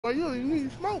Boy, you don't even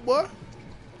need to smoke, boy.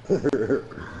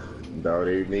 Don't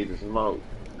even need to smoke.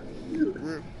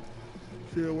 Real.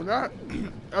 Shit, when I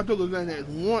took a Xanax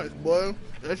once, boy,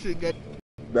 that shit got.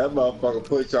 That motherfucker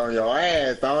put you on your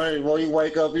ass, don't it? When you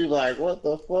wake up, you like, what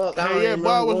the fuck? I Hey, don't yeah, even boy,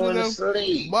 I remember was in going to there.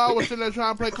 sleep. Boy, I was sitting there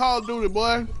trying to play Call of Duty,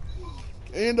 boy.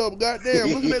 End up, goddamn,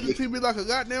 looking at the TV like a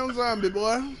goddamn zombie,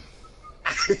 boy.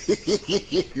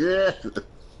 Yeah.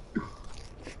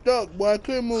 Stuck, boy,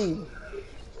 couldn't move.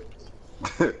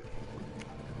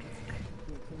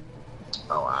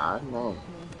 Oh, I know.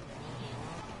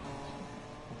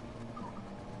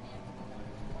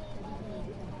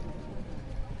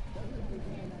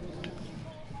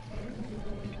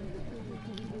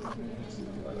 See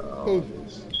what all Who?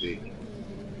 this shit.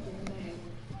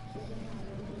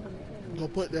 Gonna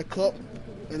put that cup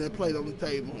and that plate on the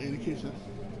table in the kitchen.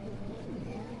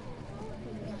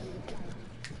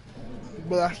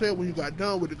 But I said when you got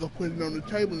done with it, go put it on the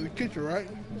table in the kitchen, right?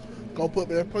 Go put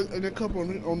that plate and that cup on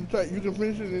the table. You can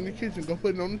finish it in the kitchen. Go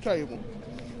put it on the table.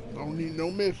 Don't need no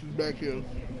messes back here.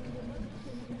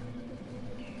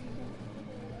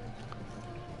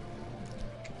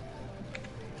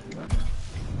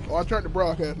 Oh, I turned the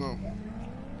broadcast on.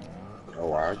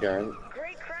 Oh, I got it.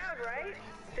 Great crowd, right?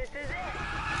 This is it.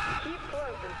 Keep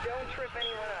close and don't trip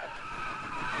anyone up.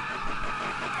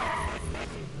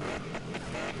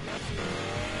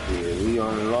 Yeah, we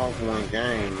only lost one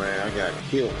game, man. I got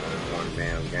killed in one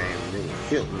damn game. Niggas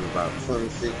killed me about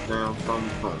 26 down from the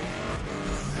front. Them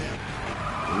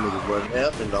niggas wasn't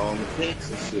helping though on the picks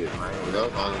and shit, man. But that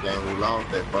was the only game we lost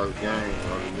that first game.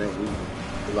 Other than we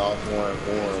lost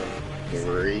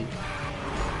 1-3.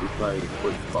 We played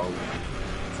quick four.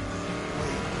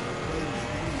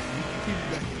 Keep it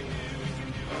back.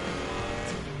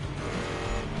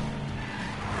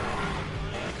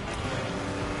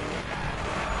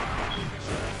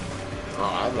 Oh, I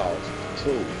lost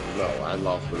two. No, I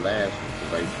lost the last one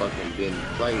because they fucking didn't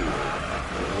play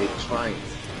with hit train.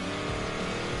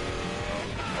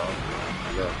 I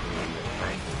left them in the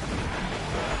tank.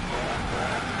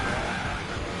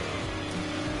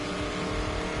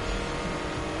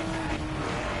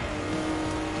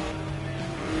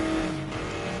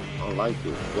 I like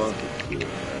this blanket kid,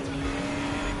 man.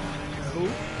 Who?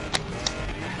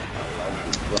 I like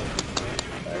this blanket kid.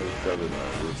 I ain't telling you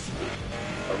this shit.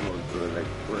 I'm gonna do it like a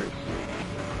break.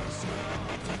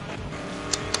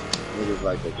 Niggas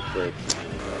like that break.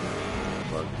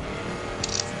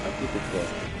 I get the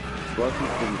question. Bucky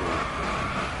Finger.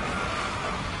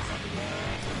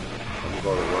 I'm gonna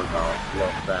go to work all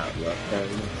fluffed out, left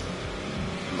hand.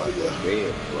 I'm like a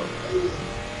bed fluffed out.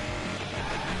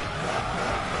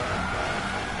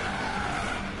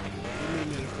 Give me a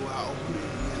minute before I open it.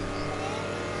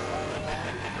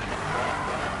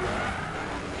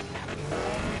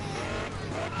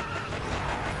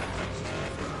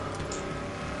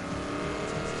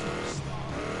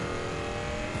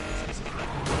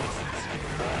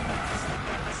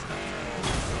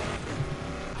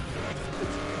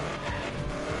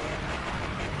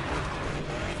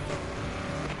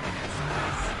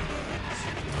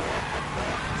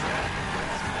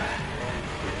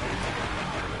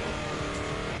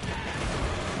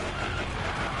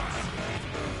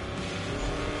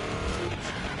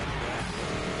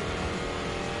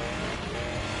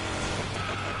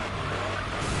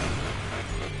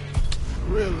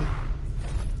 Really?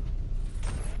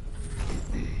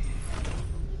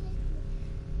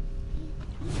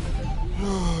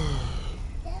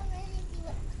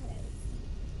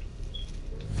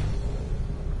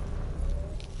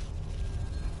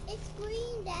 It's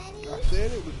green, Daddy. I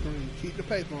said it was green. Keep the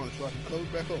paper on it so I can close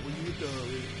it back up when you get done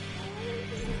with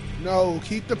it. No,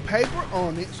 keep the paper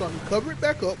on it so I can cover it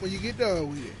back up when you get done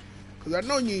with it. Because I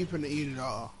know you ain't finna eat it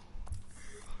all.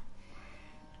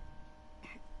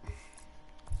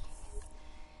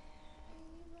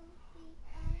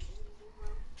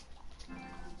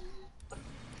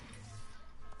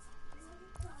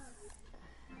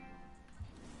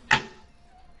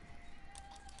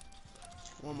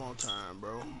 One more time,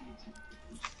 bro.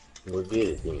 We'll get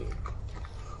it then.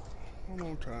 One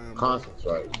more time, bro.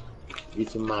 Concentrate.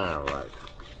 Get your mind right.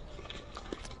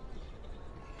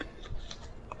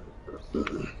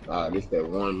 This that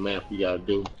one map you gotta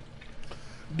do.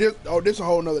 This a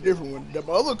whole nother different one. The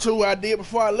other two I did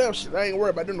before I left. Shit, I ain't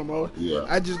worried about them no more. Yeah.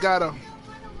 I just gotta,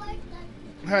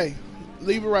 hey,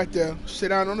 leave it right there. Sit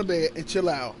down on the bed and chill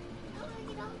out.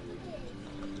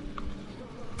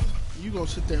 You gonna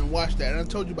sit there and watch that. I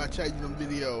told you about changing them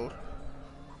videos.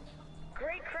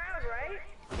 Great crowd, right?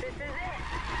 This is it.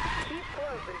 Keep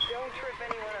close and don't trip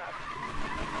anyone up.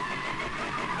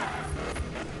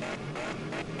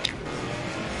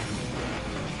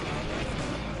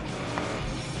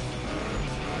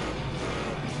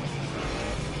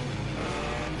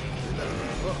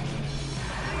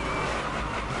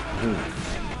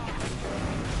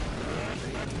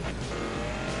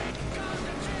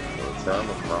 Tell them,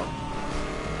 bro.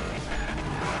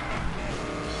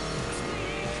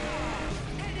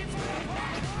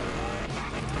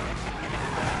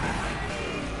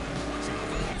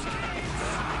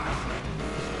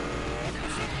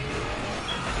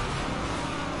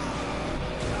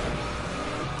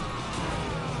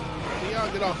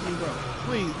 Y'all get off me, bro.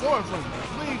 Please, go in front of me.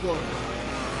 Please go in front of me.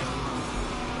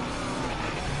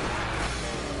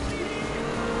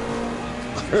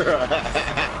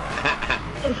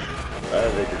 That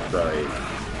nigga crazy.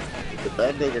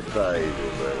 That nigga crazy,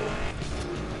 man.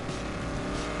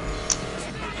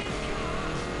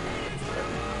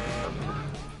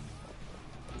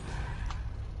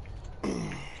 I'm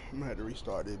gonna have to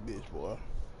restart this bitch, boy.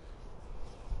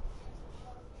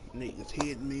 Niggas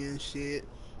hitting me and shit.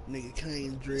 Nigga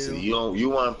can't drill. See, you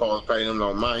weren't supposed to pay them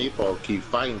no mind. You supposed to keep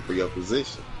fighting for your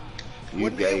position. You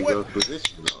gave your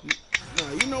position up.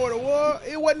 No, you know what it was?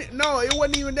 It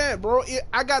wasn't even that, bro.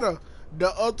 I got the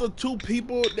other two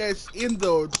people that's in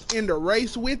the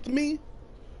race with me.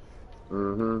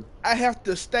 Mm-hmm. I have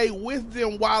to stay with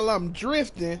them while I'm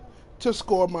drifting to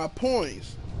score my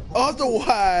points.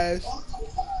 Otherwise,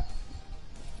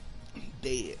 I'm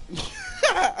dead.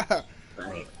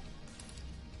 Damn.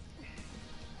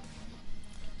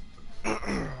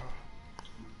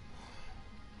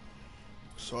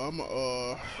 So I'm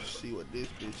see what this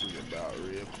bitch is about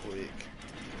real quick.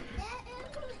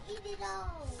 Eat it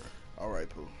all. All right,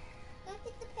 Pooh. Can I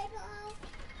get the paper off?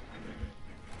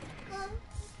 Huh?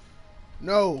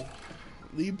 No,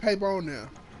 leave paper on there.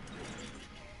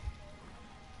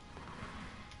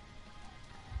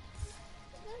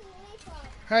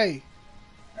 Hey,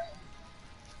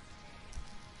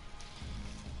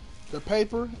 the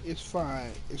paper is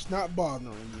fine. It's not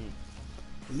bothering you.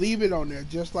 Leave it on there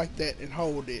just like that and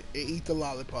hold it and eat the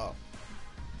lollipop.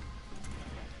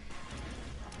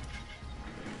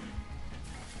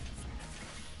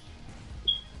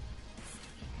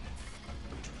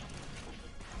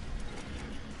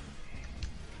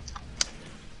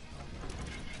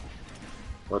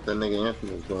 What that nigga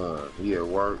Anthony's doing? He at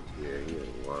work? Yeah, he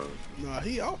at work. Nah,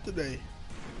 he off today.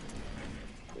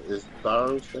 It's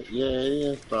Thursday? Yeah, it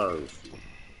is Thursday.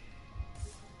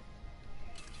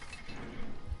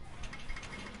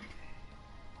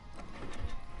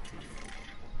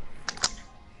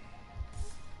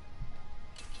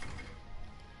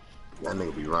 That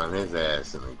nigga be running his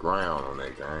ass in the ground on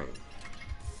that game.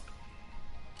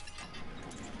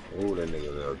 Ooh, that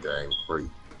nigga little game freak.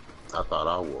 I thought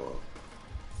I was.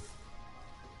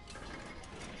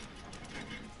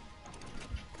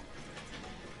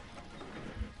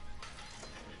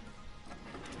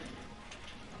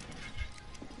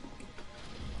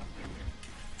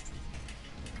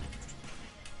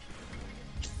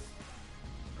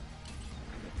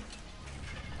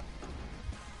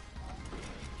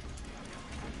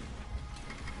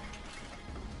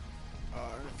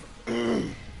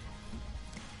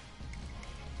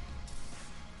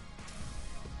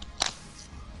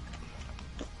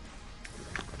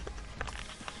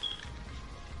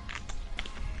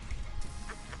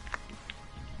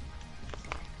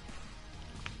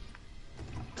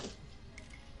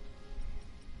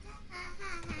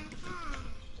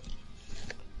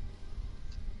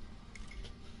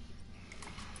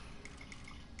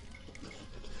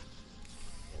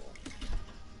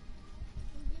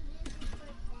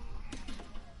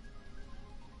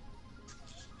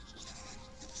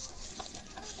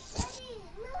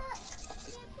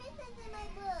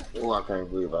 Oh, I can't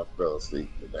believe I fell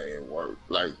asleep today at work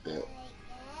like that.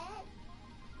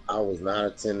 I was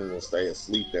not intending to stay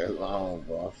asleep that long,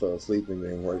 but I fell asleep and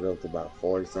then woke up to about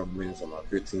 40-something minutes on my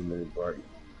 15-minute break.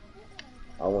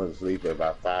 I went to sleep at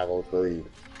about 5:03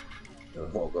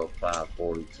 and woke up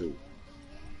 5:42.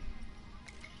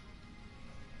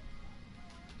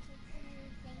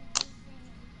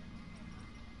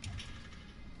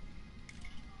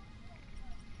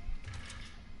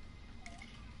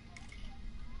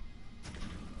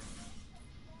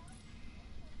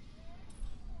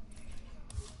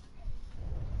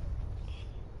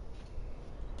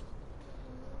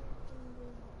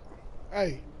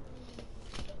 Hey,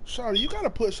 sorry, you gotta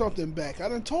put something back. I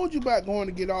done told you about going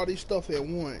to get all this stuff at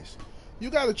once. You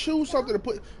gotta choose something to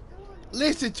put.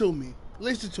 Listen to me.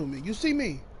 Listen to me. You see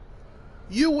me?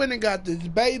 You went and got this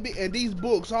baby and these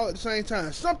books all at the same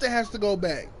time. Something has to go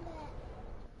back.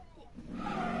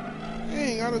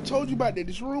 Dang, I done told you about that.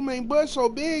 This room ain't but so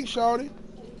big, shawty.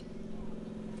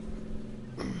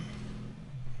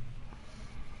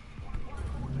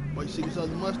 Boy, you see this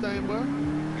other Mustang, bro?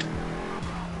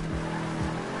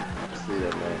 See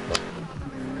that motherfucker.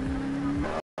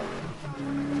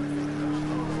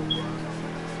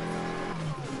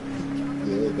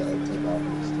 still got to take off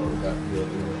this store. Got to build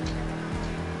it up.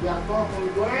 You got to go up on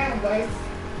the ground, baby.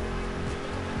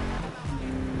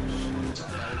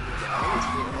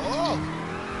 Oh!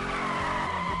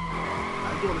 I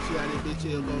just want to see how this bitch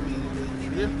is going to be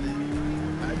drifting.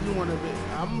 I just want to be,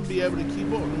 I'm going to be able to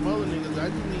keep up with the other niggas. I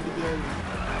just need to be able to.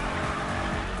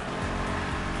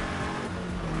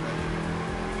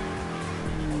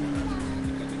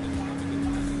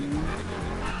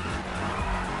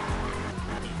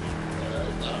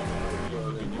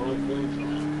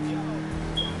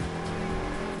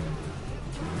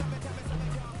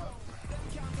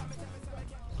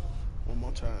 One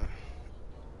more time.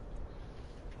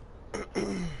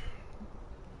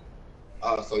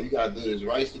 So you gotta do this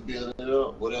race to build it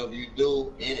up. Whatever you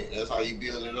do in it, that's how you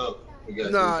build it up.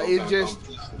 Nah, it's just,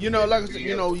 you know, like I said,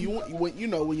 you know,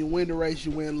 when you win the race,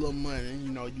 you win a little money. You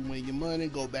know, you win your money,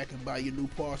 go back and buy your new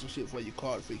parts and shit for your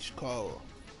car to fix your car.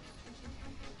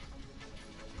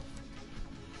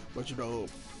 But you know,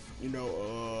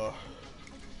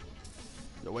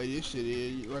 the way this shit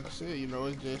is, like I said, you know,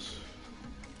 it's just,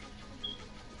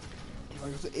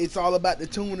 like I said, it's all about the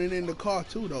tuning in the car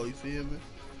too, though. You feel me?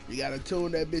 You gotta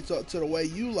tune that bitch up to the way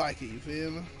you like it. You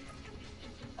feel me?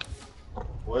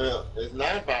 Well, it's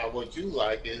not about what you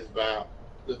like. It's about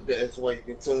the best way you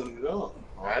can tune it up,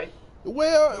 right?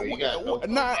 Well, So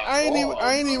nah, I ain't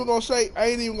even gonna say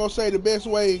the best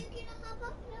way.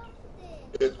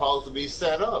 It's supposed to be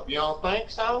set up. You don't think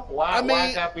so? Why? I mean,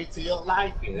 why gotta be to your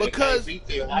liking? Because it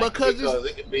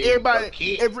can be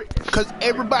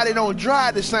everybody don't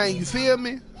drive the same. You feel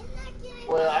me?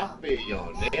 Well, I feel you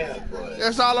on that, but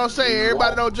that's all I'm saying.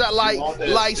 Everybody don't drive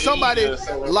like somebody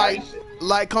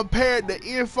like compared the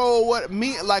info what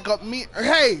me like me.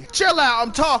 Hey, chill out.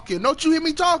 I'm talking. Don't you hear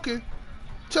me talking?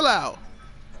 Chill out.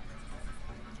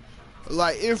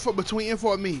 Like between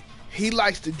info and me, he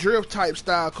likes the drift type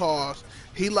style cars.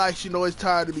 He likes, you know, it's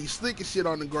time to be slick and shit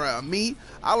on the ground. Me,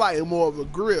 I like more of a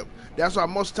grip. That's why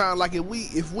most times, like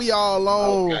if we all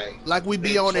on, like we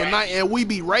be on at night and we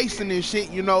be racing and shit,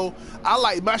 you know, I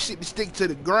like my shit to stick to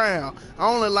the ground. I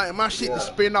only like my shit to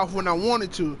spin off when I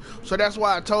wanted to. So that's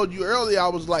why I told you earlier, I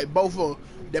was like, both of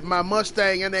that my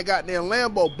Mustang and that goddamn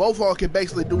Lambo, both of them can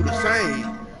basically do the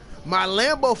same. My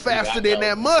Lambo faster than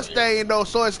that Mustang though,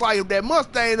 so it's like if that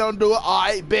Mustang don't do it, all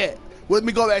right, bet. Let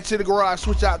me go back to the garage,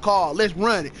 switch out car, let's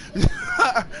run it.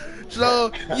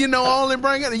 So, you know, I only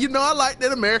bring it, you know, I like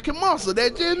that American muscle.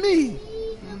 That's just me.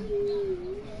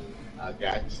 I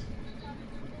got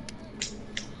you.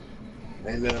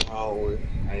 Ain't nothing wrong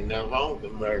with the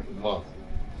American muscle.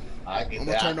 I get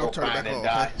that. I'm gonna find that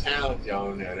Dodge Challenge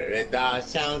on there. That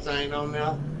Dodge Challenge ain't on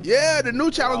there? Yeah, the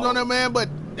new challenge on there, man, but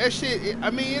that shit, it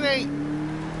ain't,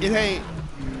 you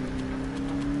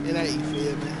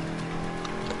feel me?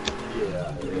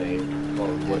 Yeah, it ain't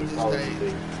what it's supposed to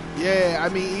be. Yeah, I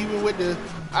mean, even with the,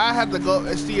 I have to go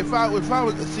and see if I was,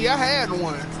 I had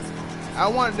one. I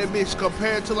wanted that bitch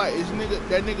compared to like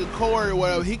that nigga Corey or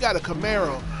whatever. He got a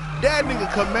Camaro. That nigga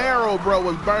Camaro, bro,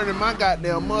 was burning my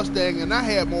goddamn Mustang, and I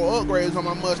had more upgrades on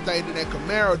my Mustang than that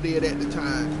Camaro did at the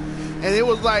time. And it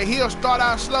was like he'll start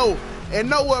out slow,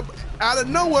 and out of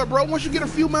nowhere, bro, once you get a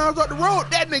few miles up the road,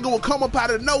 that nigga will come up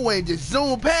out of nowhere and just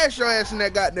zoom past your ass in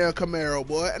that goddamn Camaro,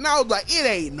 boy. And I was like, it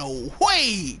ain't no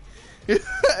way.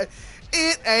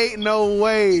 It ain't no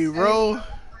way, bro.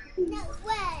 No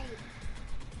way.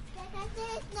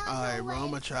 Alright, bro, I'm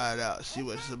gonna try it out, see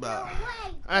what it's about. No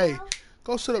way, Hey,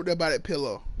 go sit up there by that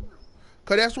pillow.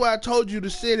 Cause that's where I told you to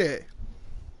sit at.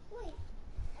 Wait.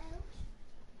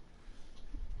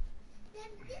 Is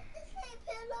this the same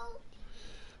pillow?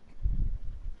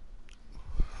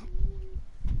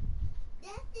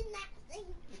 That's not the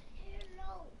same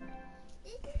pillow.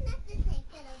 This is not the same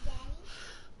pillow, Daddy.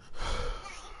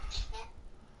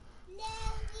 No,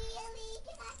 really?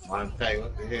 Monte,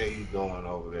 what the hell you doing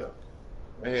over there?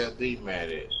 What the hell D mad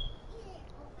at?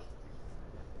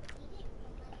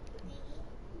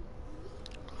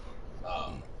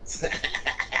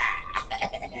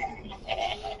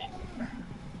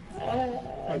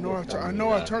 I know I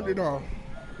turned it off.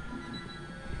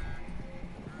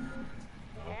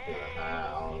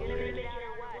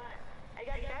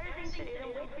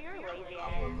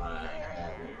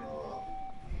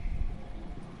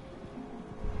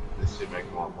 This shit make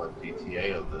me want to play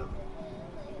GTA a little.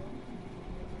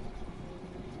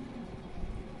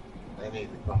 They need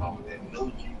to come up with that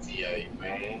new GTA,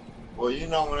 man. Well, you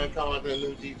know when they come out with that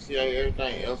new GTA,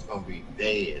 everything else gonna be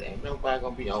dead. Ain't nobody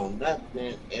gonna be on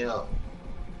nothing else.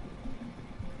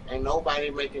 Ain't nobody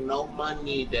making no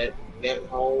money that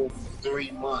whole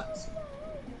 3 months.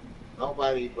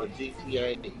 Nobody but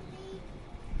GTA.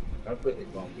 I put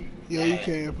it gonna be. Yeah, you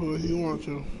can put if you want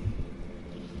to.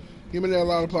 Give me that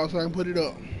lollipop so I can put it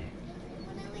up.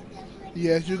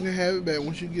 Yes, you can have it back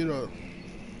once you get up.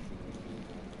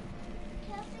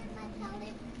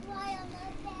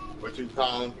 What you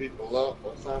calling people up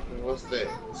or something? What's that?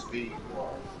 Speed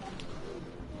wall.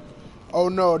 Oh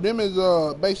no, them is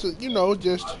basic, you know,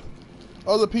 just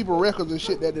other people records and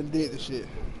shit that done did the shit.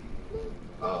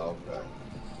 Oh, okay.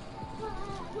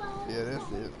 Yeah,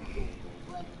 that's it.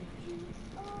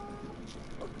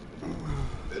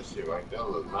 This shit right there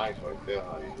look nice right there.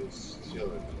 How you just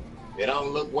chilling. It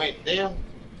don't look wet there.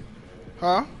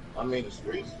 Huh? I mean, the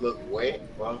streets look wet.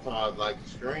 Sometimes, like, the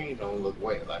screen don't look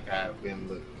wet like I've been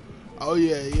looking. Oh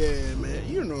yeah, man.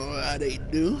 You know how they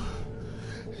do.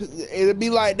 It'll be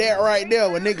like that right there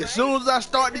when nigga, as soon as I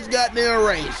start this goddamn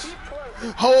race,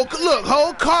 whole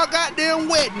car goddamn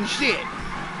wet and shit.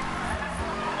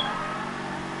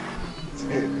 Let's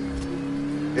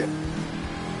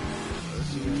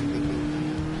see what you can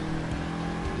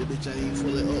do. This bitch ain't even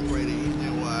fully upgraded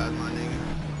engine wise, my nigga.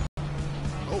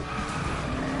 Oh.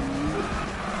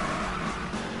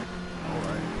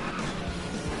 Alright.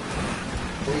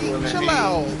 Hey, chill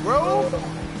out, bro.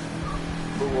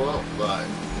 Pull up, but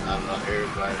I don't know,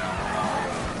 everybody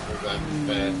who got the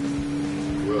best,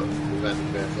 who got the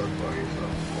best up for you, so.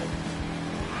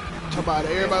 Talk about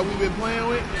everybody we've been playing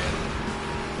with?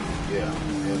 Yeah.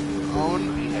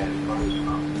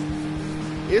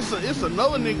 It's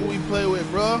another nigga we play with,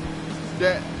 bro.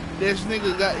 That this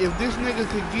nigga got, if this nigga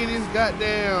could get his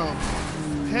goddamn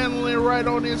handling right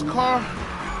on his car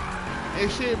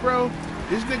and shit, bro.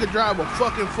 This nigga drive a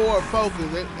fucking Ford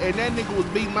Focus, and that nigga was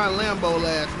beating my Lambo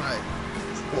last night.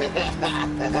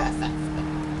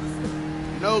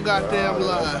 No goddamn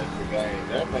lie.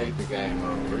 That made the game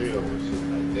unreal with shit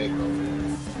like that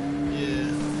going.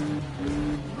 Yeah.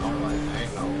 I'm like,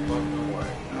 ain't no fucking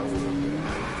way.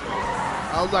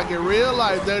 I was like, in real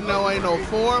life, there ain't no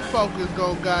Ford Focus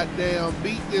gonna goddamn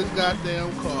beat this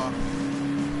goddamn car.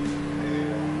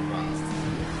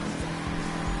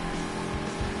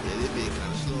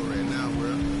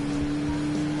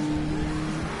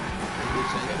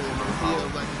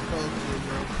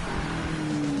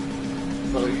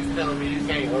 So you telling me you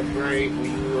can't upgrade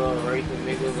when you racing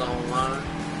niggas online?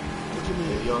 What you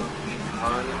mean? You don't need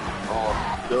money? Or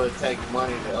do it take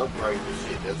money to upgrade the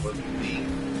shit? That's what you need?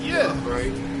 Yeah.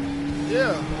 Upgrade?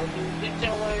 Yeah. Get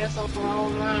your ass up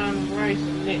online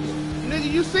racing niggas.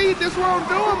 Nigga, you see this what I'm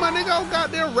doing, my nigga? I'm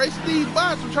goddamn racing these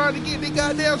bots. I'm trying to get these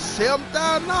goddamn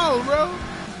 $7,000, bro.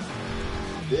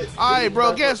 Alright,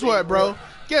 bro, guess what, bro?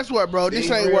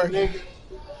 This ain't working.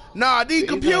 Nah, these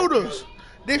computers.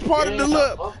 This part of the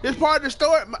look. This part of the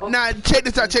story. Nah, check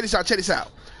this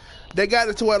out. They got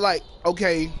it to where, like,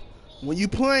 okay, when you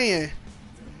playing,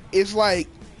 it's like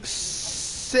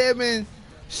 6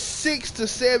 to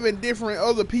 7 different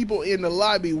other people in the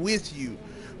lobby with you.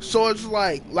 So it's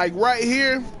like right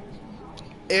here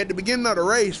at the beginning of the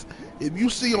race, if you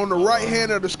see on the right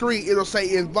hand of the screen, it'll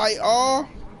say invite all.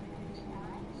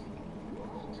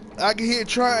 I can hit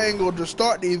triangle to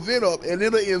start the event up, and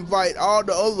it'll invite all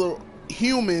the other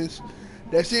humans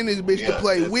that's in this bitch to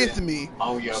play with me.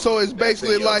 So it's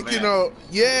basically like, you know,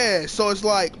 yeah. So it's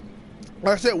like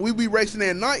I said, we be racing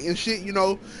at night and shit, you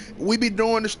know. We be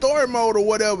doing the story mode or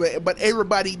whatever, but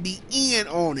everybody be in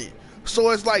on it.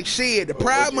 So it's like shit. The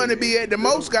prize money be at the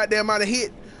most goddamn I'd have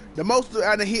hit. The most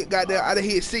I'd have hit goddamn I'd have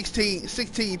hit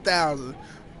 16,000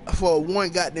 for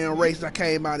one goddamn race. I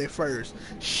came out at first.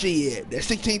 Shit, that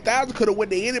 16,000 could have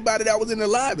went to anybody that was in the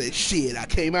lobby. Shit, I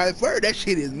came out at first. That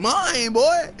shit is mine,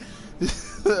 boy. You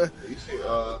should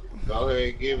go ahead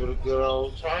and give it a good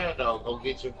old try though. Go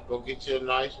get you a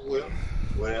nice whip,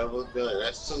 whatever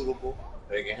that's suitable.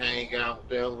 They can hang out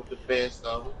there with the best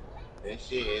of them and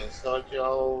shit, and start your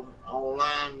own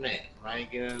online match. Man,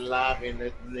 get in the lobby and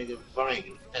let the niggas bring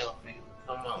it. Tell them niggas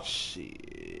come on.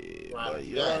 Shit, boy,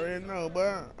 you already know,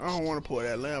 boy. I don't want to pull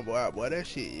that Lambo out, boy. That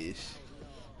shit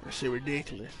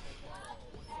ridiculous.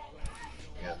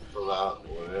 You have to pull out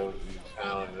whatever you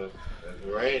found that's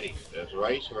ready. That's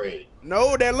race ready.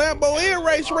 No, that Lambo is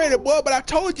race ready, boy. But I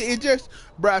told you, it just,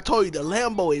 bro. I told you the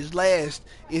Lambo is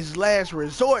last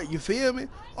resort. You feel me?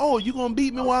 Oh, you gonna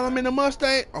beat me while I'm in the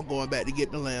Mustang? I'm going back to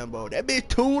get the Lambo. That bitch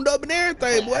tuned up and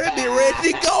everything, boy. That bitch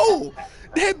ready to go.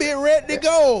 That bitch ready to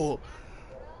go.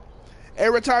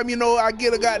 Every time, you know, I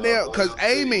get a goddamn, cause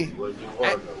Amy,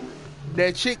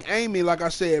 that chick Amy, like I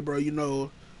said, bro, you know,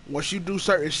 once you do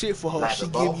certain shit for her, like she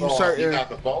give you certain. You got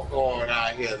the Bogart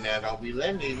out here now. Don't be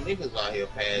letting these niggas out here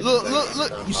pass.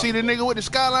 Look. You see the nigga with the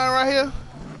skyline right here?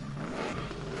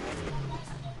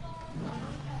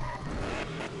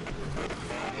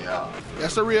 Yeah.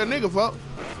 That's a real nigga, fuck.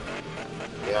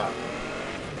 Yeah.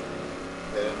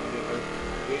 That nigga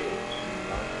is, you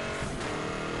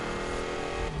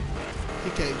He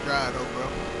can't drive though, bro.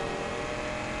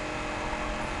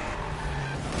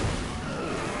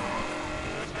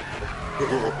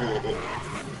 know?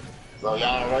 So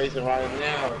y'all racing right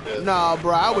now? Or just, Nah,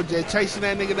 bro, I was just chasing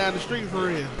that nigga down the street for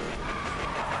real.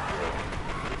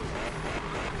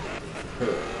 The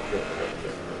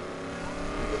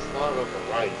start of the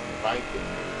race, the bike is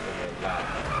moving that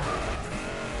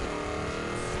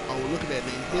Oh, look at that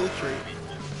nigga. Hit a tree.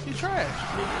 He trash.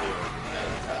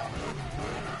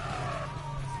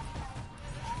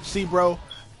 See, bro,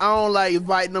 I don't like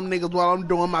inviting them niggas while I'm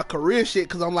doing my career shit,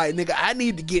 because I'm like, nigga, I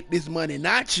need to get this money,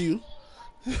 not you.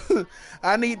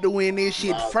 I need to win this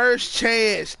shit first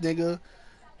chance, nigga.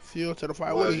 Fuel to the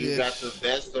fire. Well, What is you got to, this?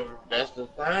 that's the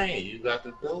thing. You got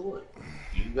to do it.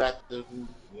 You got to,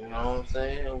 you know what I'm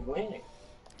saying, win it.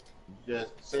 You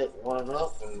just set one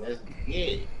up and let's get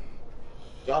it.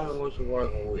 Tell me what you're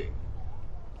working with.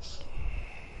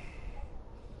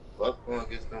 Buck's going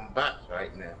against them bots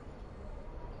right now.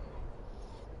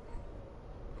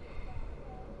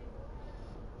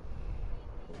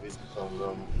 Get you some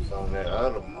of that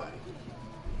other money.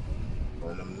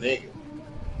 From them niggas.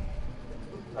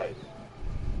 Like,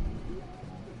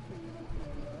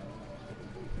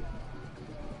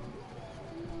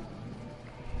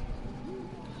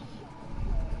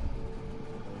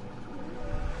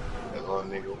 that little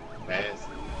nigga massive.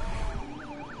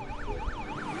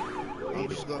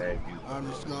 I'm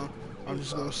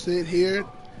just gonna sit here.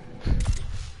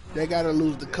 They gotta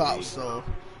lose the cops, so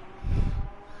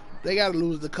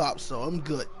I'm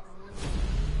good.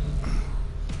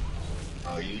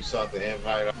 Oh, you sought the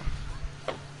invite?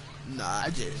 Nah, I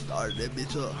just started that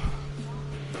bitch up.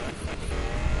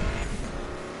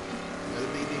 Gotta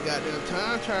be the goddamn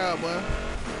time trial, boy.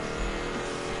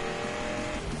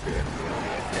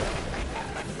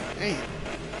 Damn.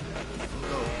 Let's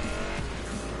go.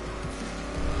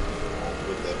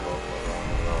 Put that motherfucker on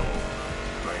the road.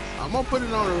 I'm gonna put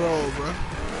it on the road, bro.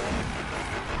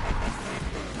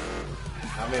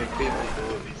 How many people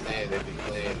would be saying they be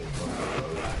playing this motherfucker a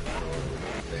lot?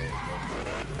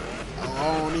 I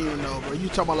don't even know, bro. You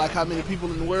talking about like how many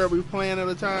people in the world be playing at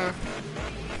a time?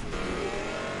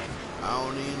 I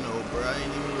don't even know, bro. I ain't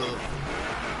even look.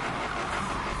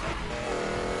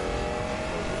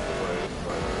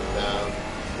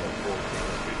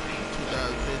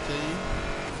 2015.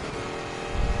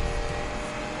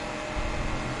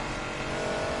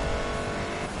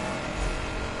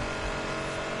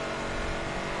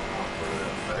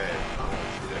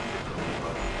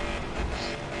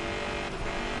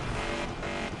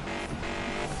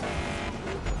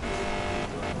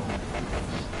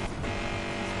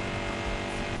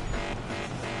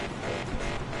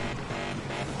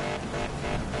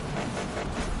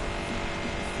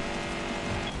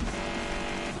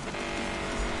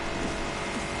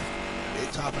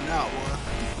 Topping out, boy.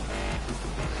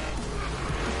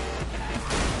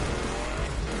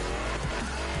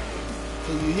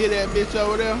 So you hear that bitch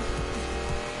over there?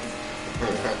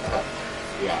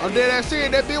 Yeah. I'm dead ass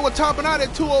serious. That bitch was topping out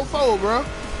at 204, bro.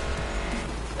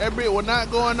 That bitch was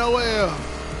not going nowhere else.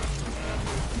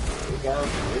 It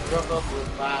jumped up with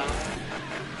 5.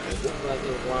 It looked like it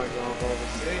was going over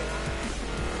 6.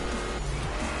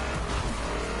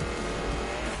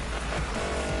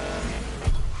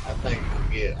 I think you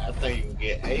can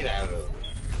get 8 out of it.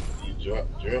 You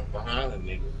drift behind a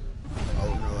nigga.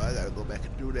 Oh no, I gotta go back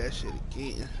and do that shit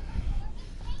again.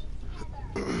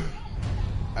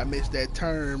 I missed that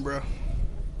turn, bro.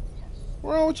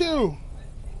 What's wrong with you?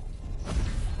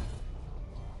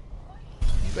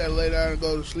 You better lay down and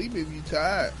go to sleep if you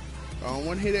tired. I don't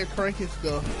want to hear that cranking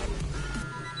stuff.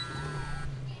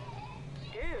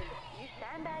 Dude, you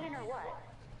sandbagging or what?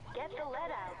 Get the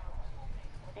lead out.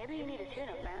 Maybe you need a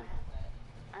tune-up, man.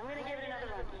 I'm gonna give it another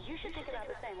run. You should think about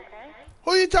the same, okay?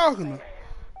 Who you talking to?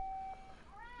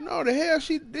 No, the hell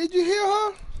she... Did you hear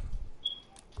her?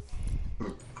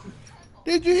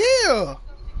 Did you hear her?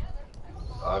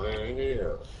 I didn't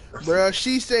hear. Bro,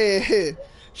 she said,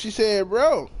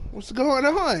 bro, what's going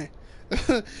on?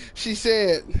 she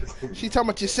talking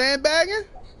about you sandbagging?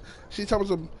 She talking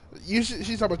about you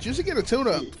should get a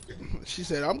tune-up. She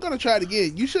said, I'm gonna try it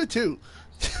again. You should too.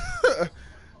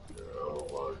 Oh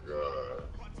my god.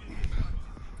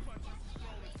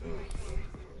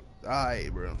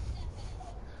 Alright, bro.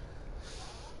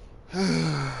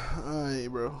 Alright,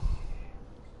 bro.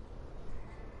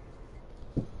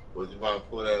 Was you about to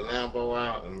pull that Lambo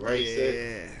out and race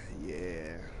it?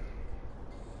 Yeah.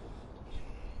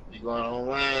 You going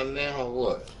online now or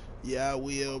what? Yeah, I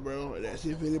will, bro. That's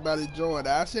if anybody joined.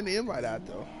 I'll send the invite out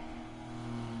though.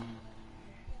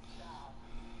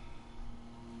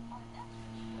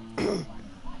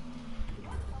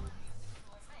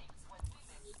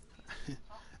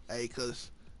 Hey,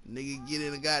 cause nigga get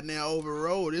in a goddamn over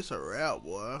road, it's a wrap,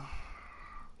 boy.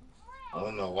 I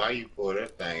don't know why you pulled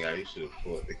that thing out. You should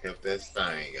have kept that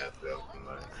thing out there,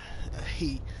 man.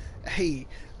 Hey, hey,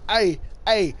 hey,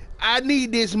 hey, I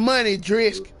need this money,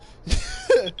 Drisk.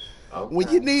 When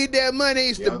you Okay. need that money,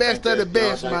 it's You the don't think best of the that you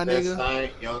don't best, my think that nigga.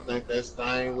 stain you don't think that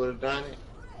stain would have done it?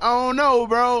 I don't know,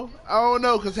 bro. I don't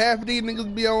know, cause half of these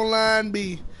niggas be online,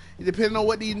 depending on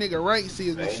what these nigga ranks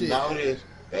is and They shit. know this.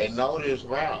 They know this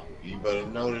route. You better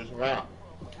know this route.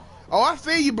 Oh, I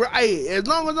feel you, bro. Hey, as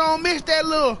long as I don't miss that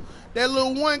little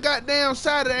one goddamn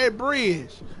side of that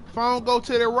bridge. If I don't go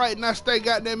to the right and I stay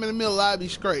goddamn in the middle, I'll be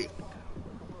straight.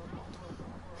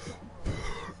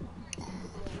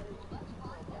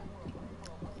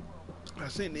 I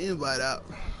sent the invite out.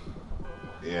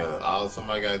 Yeah, all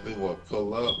somebody gotta do was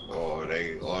pull up, or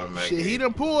they automatically. Shit, he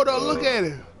done pulled up. Look at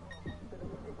him.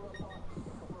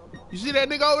 You see that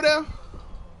nigga over there?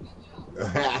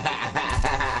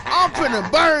 I'm finna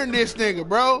burn this nigga,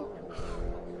 bro.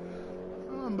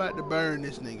 I'm about to burn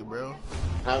this nigga, bro.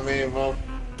 How many more?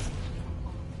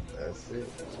 That's it.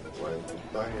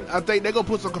 I think they gonna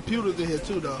put some computers in here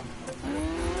too, though.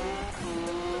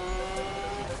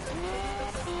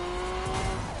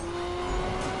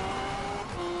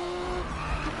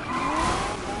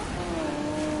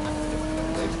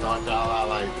 They start y'all out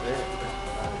like that.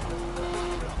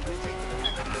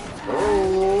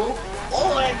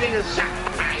 Oh, that nigga shot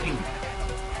behind you.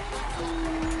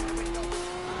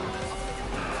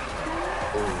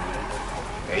 Oh,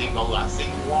 there you go. I see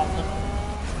you walking.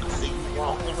 I see you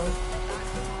walking. I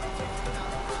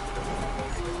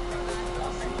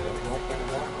see you walking.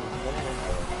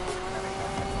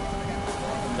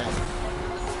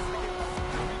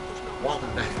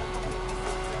 Walking down.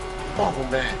 Walk him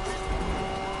down.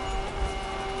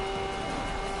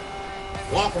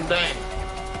 Walk him down.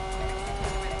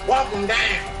 Walk him down.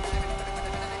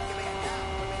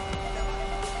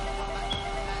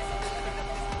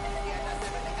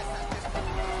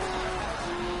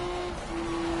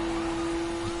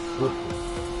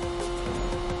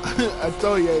 I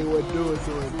told you I ain't what doing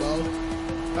to it, bro.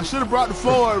 I should have brought the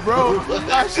Ford, bro.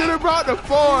 I should have brought the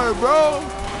Ford, bro.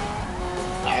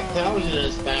 I told you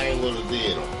this thing would have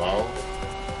did him, bro.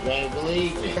 You ain't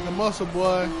believe me. Like a muscle,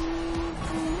 boy.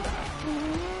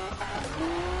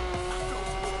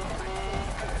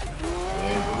 You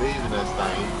ain't believing this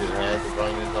thing. You just had to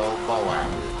bring this old bow out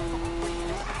here.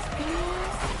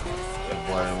 That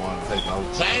boy didn't want to take no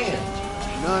chance.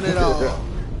 None at all.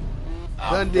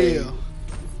 Done deal.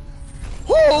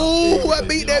 Whoo! I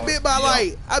beat that bit by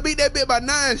I beat that bit by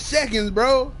 9 seconds,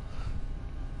 bro.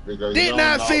 Because did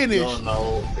not finish. You don't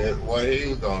know what he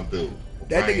was gonna do.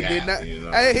 That nigga did not. You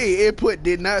know? Hey, it put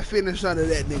did not finish under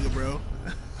that nigga, bro.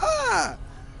 Ah.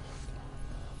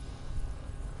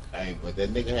 Hey, but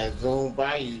that nigga had zoomed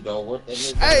by you though. What that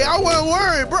nigga? Hey, I wasn't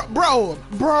worried,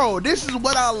 bro. This is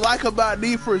what I like about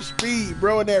Need for Speed,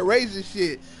 bro, and that racing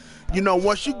shit. You know,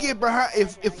 once you get behind,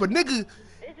 if a nigga,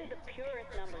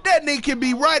 that nigga can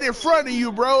be right in front of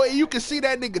you, bro, and you can see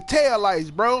that nigga tail lights,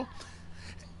 bro.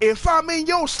 If I'm in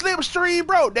your slipstream,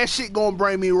 bro, that shit gonna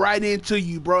bring me right into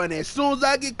you, bro. And as soon as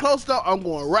I get close up, I'm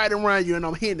going right around you and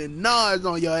I'm hitting the nods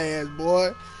on your ass,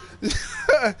 boy.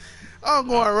 I'm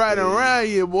going right around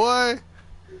you, boy.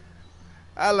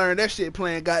 I learned that shit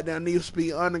playing goddamn Need for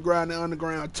Speed Underground and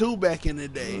Underground 2 back in the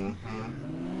day. Mm-hmm.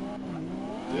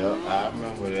 Yep, I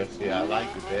remember that shit. I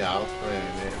liked it there. I was playing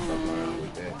that, fucking around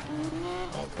with that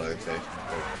on PlayStation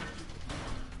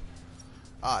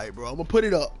 4. Alright, bro, I'm gonna put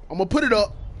it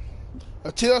up.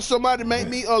 Until somebody make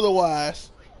me otherwise.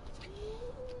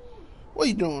 What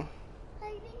you doing?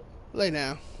 Lay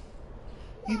down.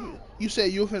 You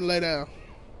said you were finna lay down.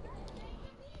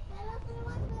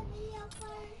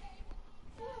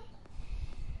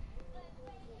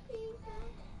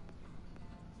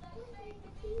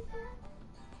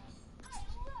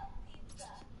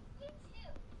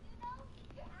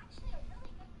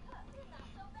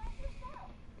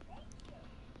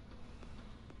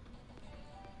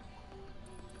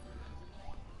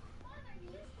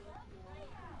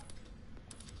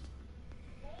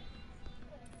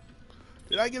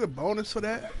 Did I get a bonus for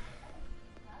that?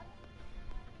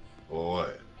 For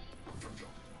what?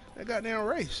 That goddamn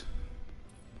race.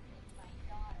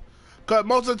 Cause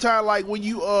most of the time, like when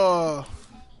you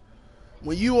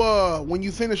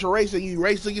finish a race and you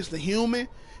race against the human,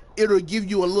 it'll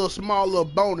give you a small little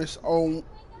bonus on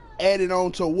added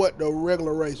on to what the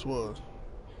regular race was.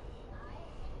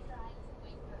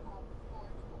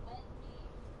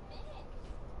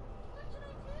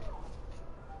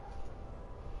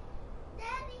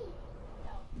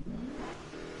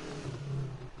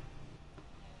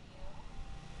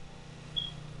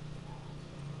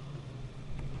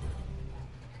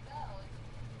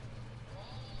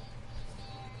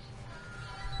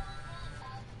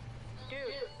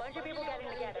 Bunch of people getting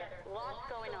together. Lots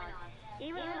going on.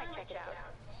 Even I might check it out.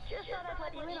 Just thought I'd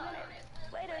let you in on it.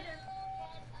 Later.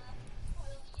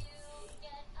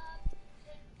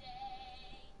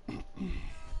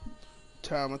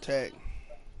 Time attack.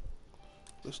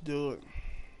 Let's do it.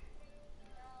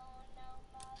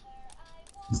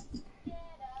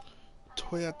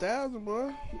 12,000,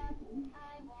 boy.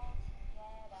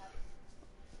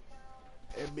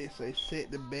 That bitch say set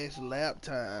the best lap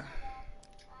time.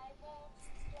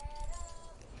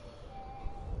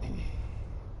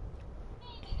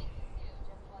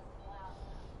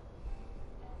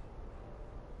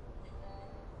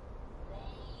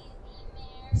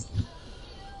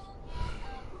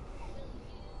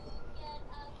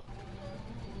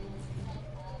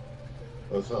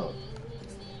 What's up?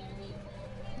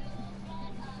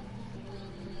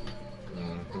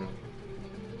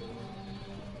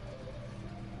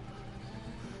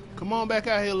 Come on back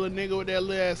out here, little nigga, with that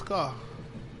little ass car.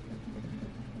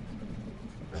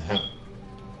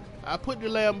 I put the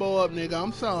Lambo up, nigga.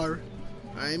 I'm sorry.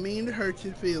 I ain't mean to hurt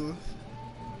your feelings.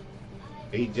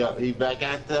 He back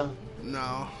out there?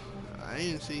 No, I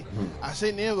ain't see. I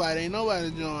sent the invite. Ain't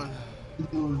nobody join.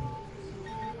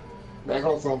 There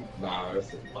goes some. Nah,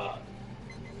 that's a bot.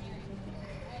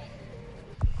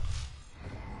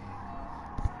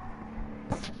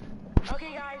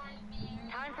 Okay, guys.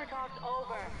 Time for talks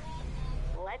over.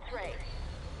 Let's race.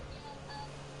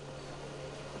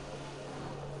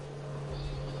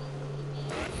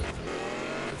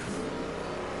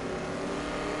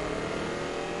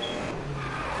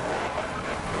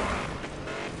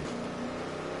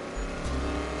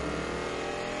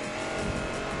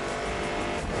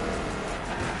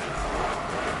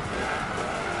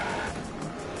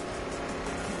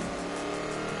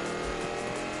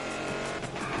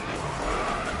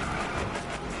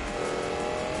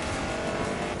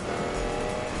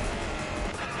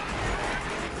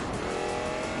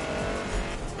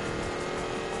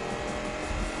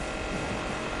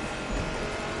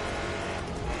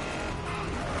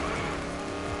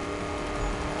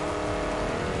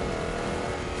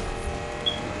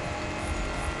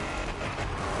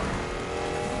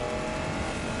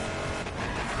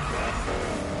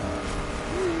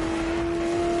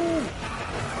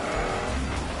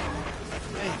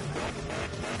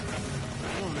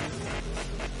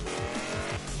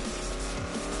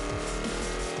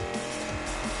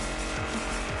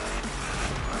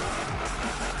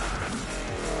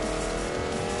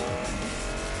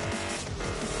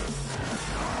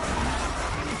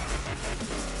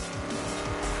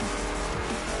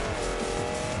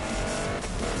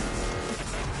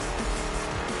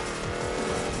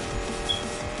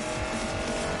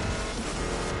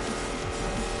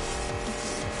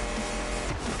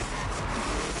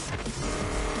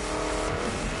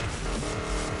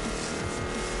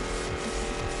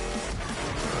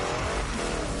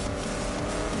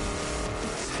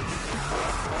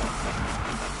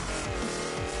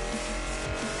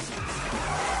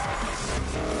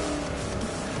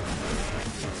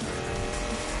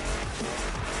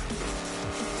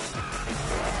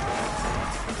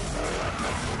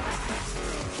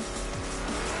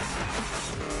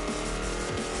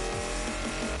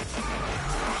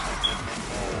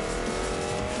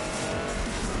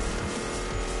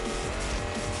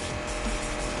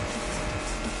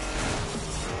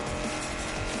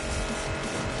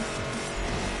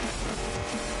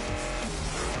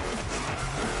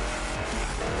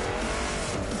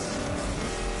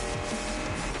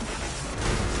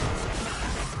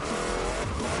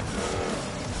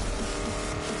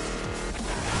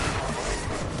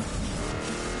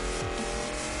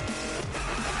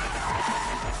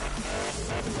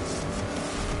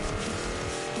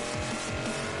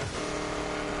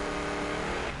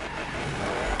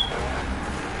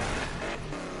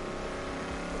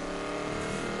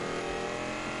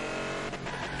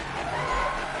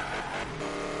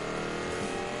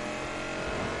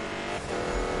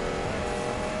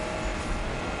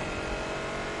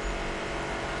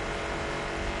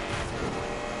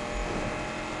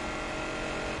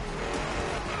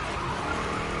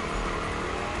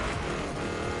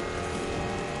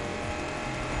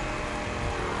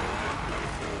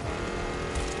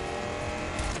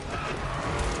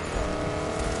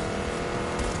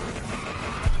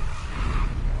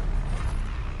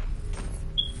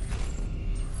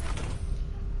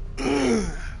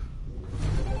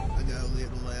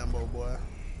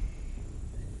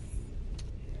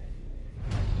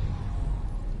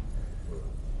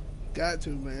 Got to,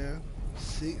 man.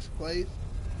 6th place.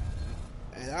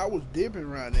 And I was dipping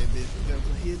around that bitch because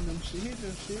of hitting them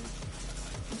shit.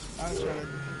 I'll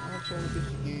try to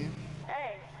bitch again.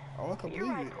 Hey, Oh, I Your completed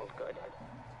ride it. feels good.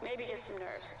 Maybe just some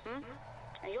nerves,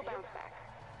 And you'll bounce back.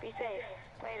 Be safe.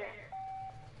 Later.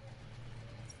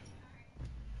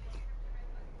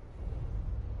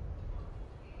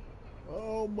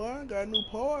 Oh, boy, I got a new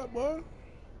part, boy.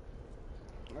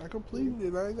 I completed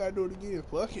it. I ain't gotta do it again.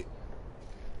 Fuck it.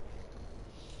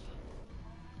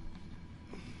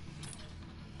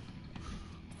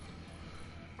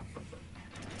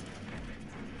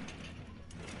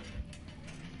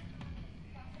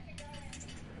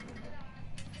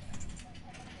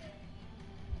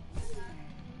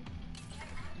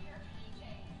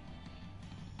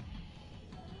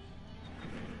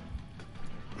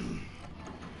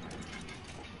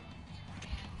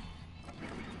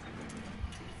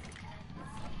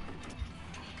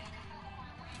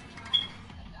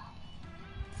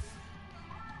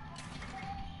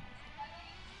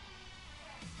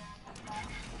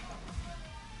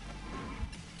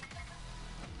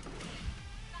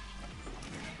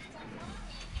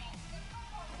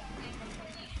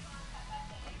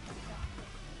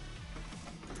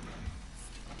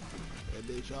 That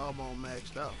bitch almost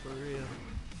maxed out for real.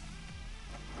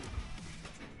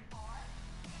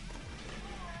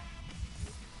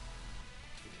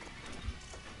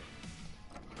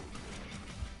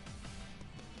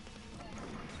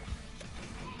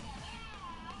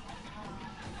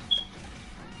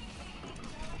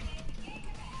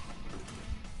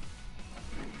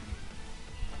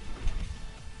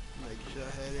 Make sure I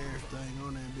had everything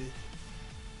on that bitch.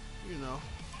 You know.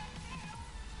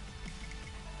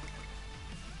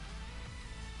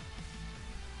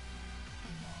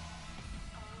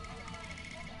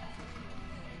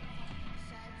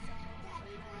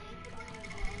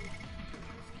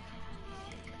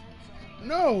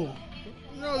 No.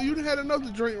 No, you done had enough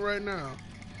to drink right now.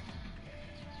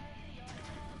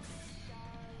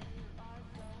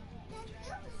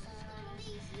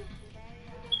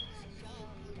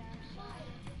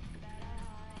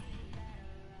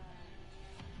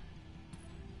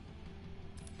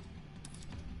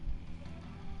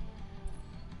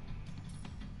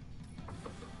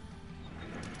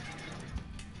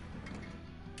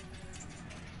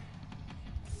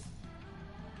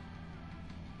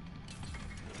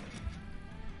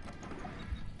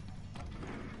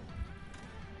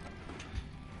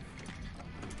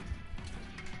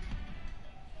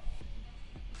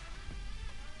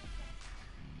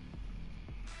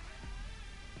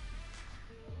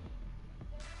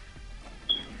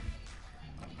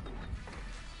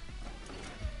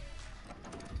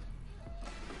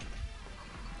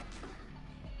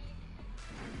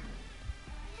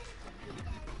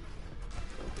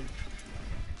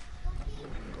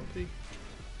 Go pee.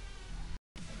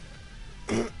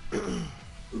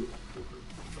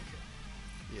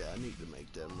 Yeah, I need to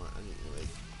make that money.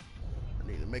 I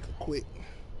need to make a quick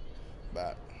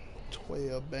about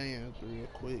 12 bands real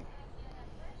quick.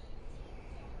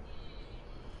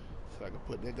 So I can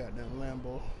put that goddamn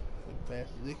Lambo as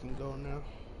fast as it can go now.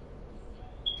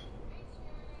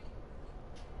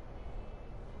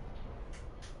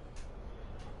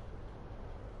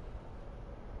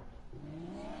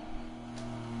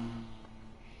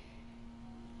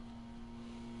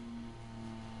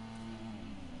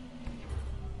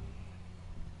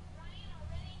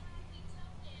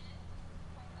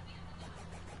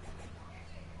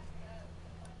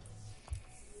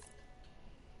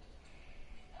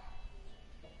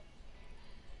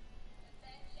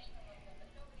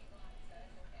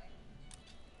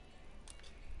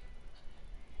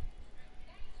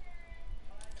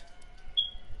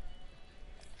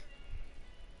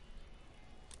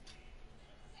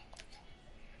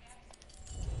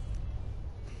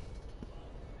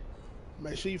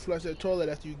 Make sure you flush that toilet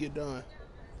after you get done.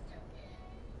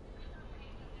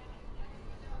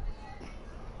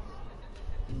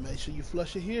 Make sure you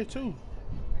flush it here too.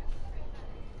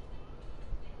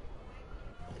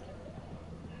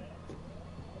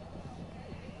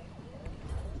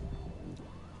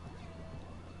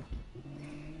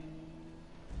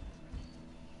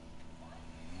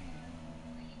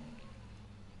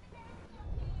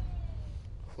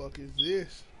 Fuck is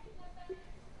this?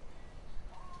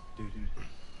 Dude,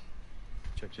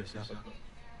 check this out.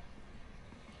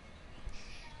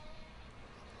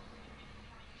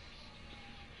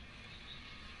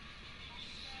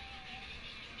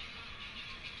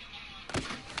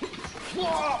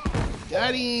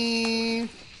 Got him.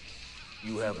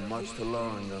 You have much to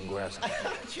learn, young rascal.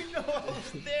 How'd you know I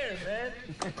was there, man?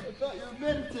 I thought you were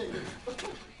meditating.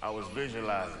 I was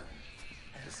visualizing.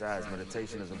 Besides,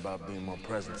 meditation is about being more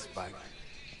present, Spike.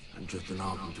 I'm drifting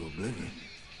off into oblivion.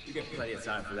 You get plenty of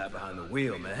time for that behind the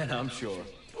wheel, man, I'm sure.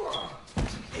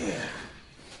 Yeah.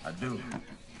 I do.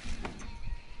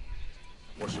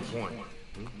 What's your point?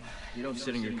 You don't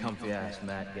sit on your comfy ass,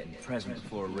 Matt, getting present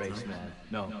before a race, man.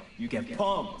 No, you get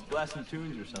pumped, blast some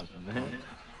tunes or something, man.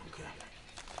 Okay.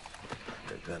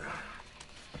 Get better.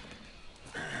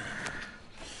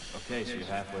 Okay, so you're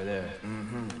halfway there.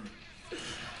 Mm-hmm.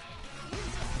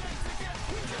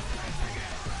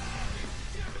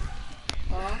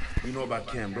 You know about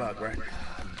Ken Block, right?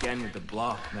 Again with the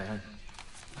block, man.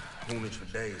 Owned it for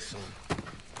days, son.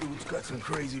 Dude's got some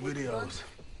crazy videos.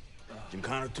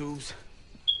 Gymkhana tubes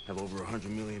have over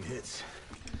 100 million hits.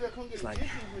 It's like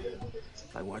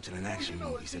watching an action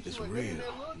movie, except it's real, you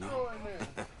know?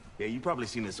 Yeah, you've probably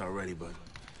seen this already, but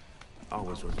I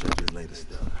always will judge it later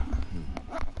still.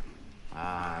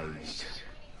 I'll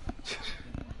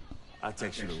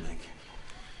text you the link.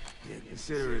 Yeah,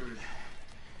 consider it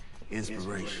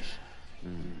inspiration.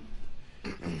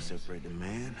 Never separate the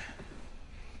man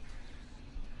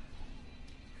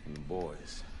from the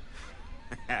boys.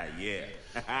 Yeah.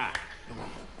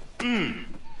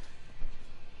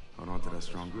 Hold on to that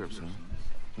strong grip, son.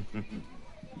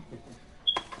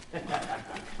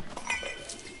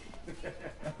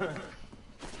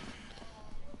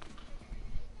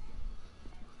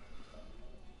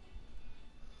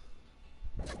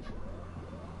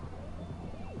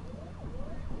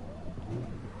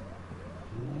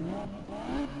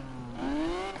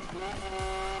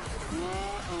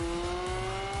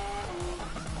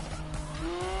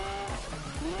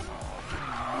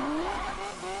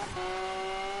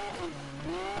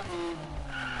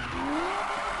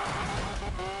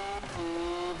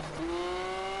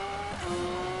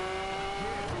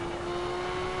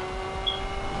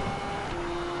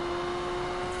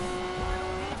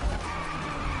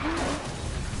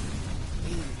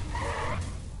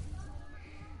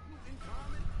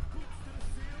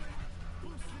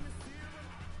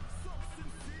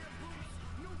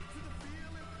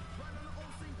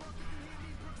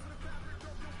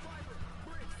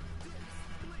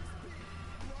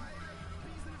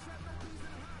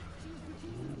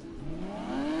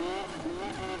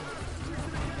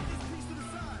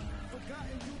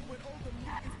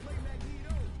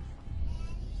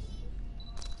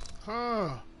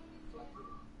 Huh.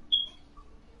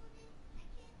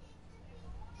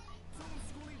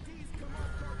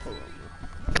 Hold on, bro.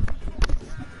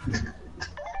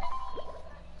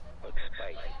 Look,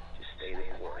 Spike, just stay the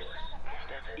course.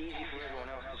 That's easy for everyone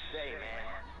else to say, man.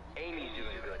 Amy's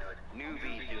doing good.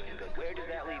 Newbie's doing good. Where does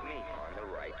that leave me? On the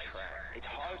right track. It's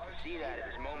hard to see that at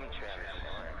this moment, Travis.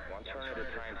 One turn at a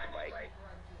time, Spike.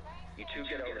 You two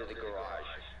get over to the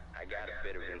garage. I got a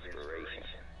bit of inspiration.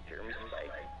 Hear me,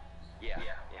 Spike? Yeah.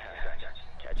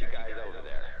 Catch you guys over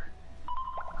there.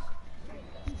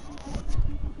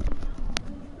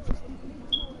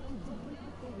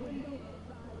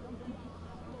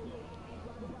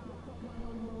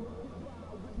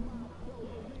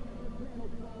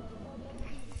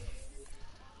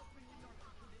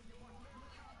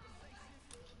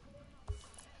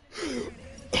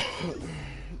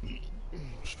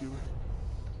 Excuse me.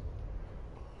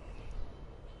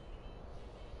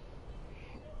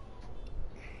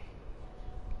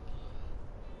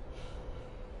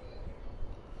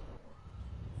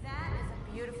 That is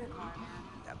a beautiful car, man.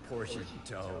 That Porsche's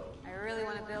dope. I really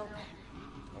want to build that.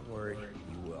 Don't worry,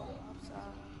 you will. So,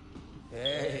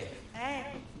 Hey, hey,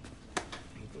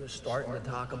 people are starting to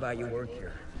talk about your work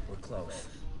here. We're close.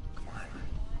 Come on.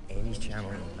 Amy's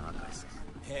channeling the knockers.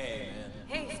 Hey, man.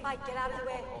 hey, Spike, get out of the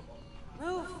way.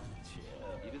 Move.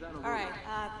 All right,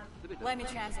 let me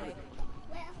translate.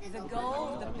 The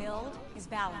goal of the build is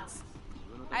balance.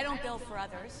 I don't build for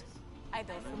others. I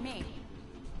build for me.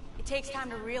 It takes time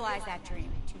to realize that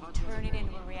dream, to turn it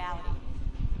into a reality.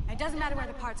 And it doesn't matter where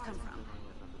the parts come from.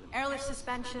 Airlift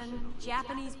suspension,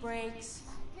 Japanese brakes.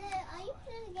 Are you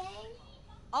playing a game?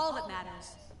 All that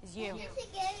matters is you. Is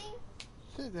it game?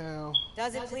 Sit down.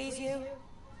 Does it please you?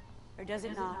 Or does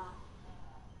it not?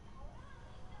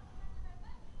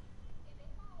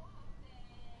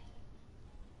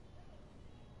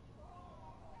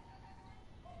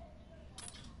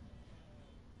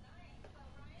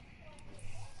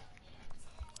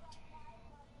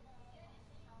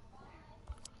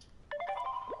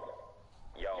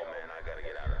 Yo, man, I gotta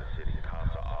get out of the city.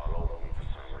 Cops are all over me for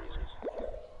some reason.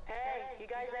 Hey, you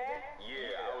guys there?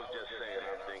 Yeah, I was just saying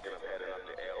I'm thinking of heading up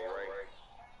to El Rey.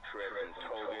 Shredding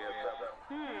toge or something.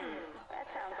 That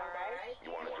sounds alright. You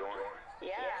wanna join?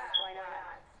 Yeah, why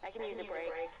not? I can use a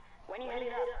break. When you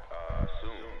headed up?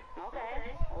 Soon.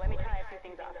 Okay. Well, let me tie a few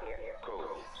things off here.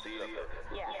 Cool. See you up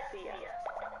there. Yeah, see ya.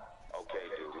 Okay,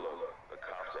 dude, look. The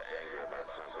cops are angry about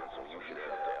something, so you should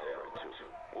head up to El Rey, too.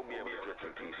 We'll be able to get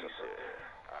some pieces there.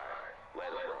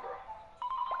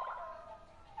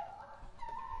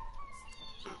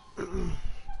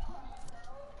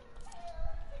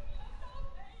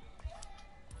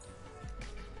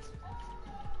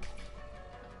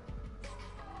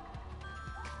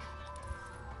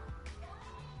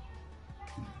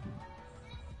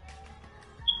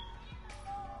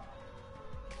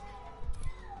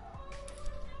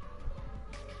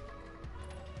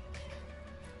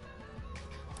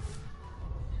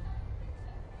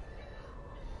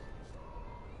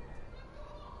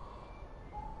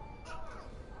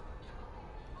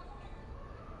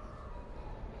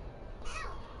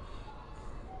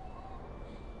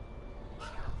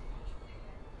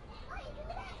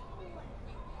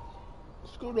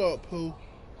 Scoot up, Pooh.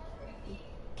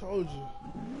 Told you.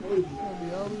 You're gonna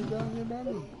be always down here by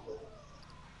me.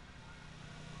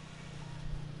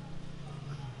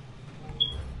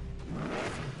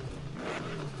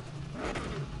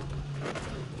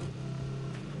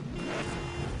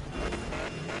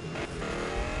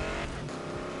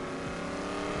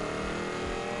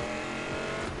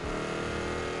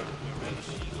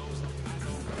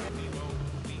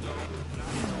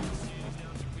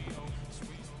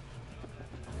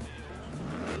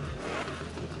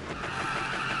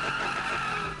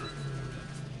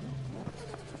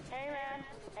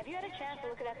 Have you had a chance to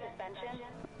look at that suspension?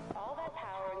 All that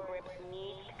power and grip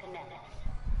needs to connect.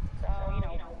 So, you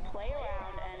know, play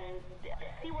around and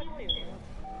see what suits.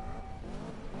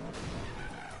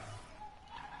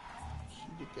 She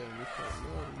get that in the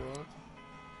front, bro.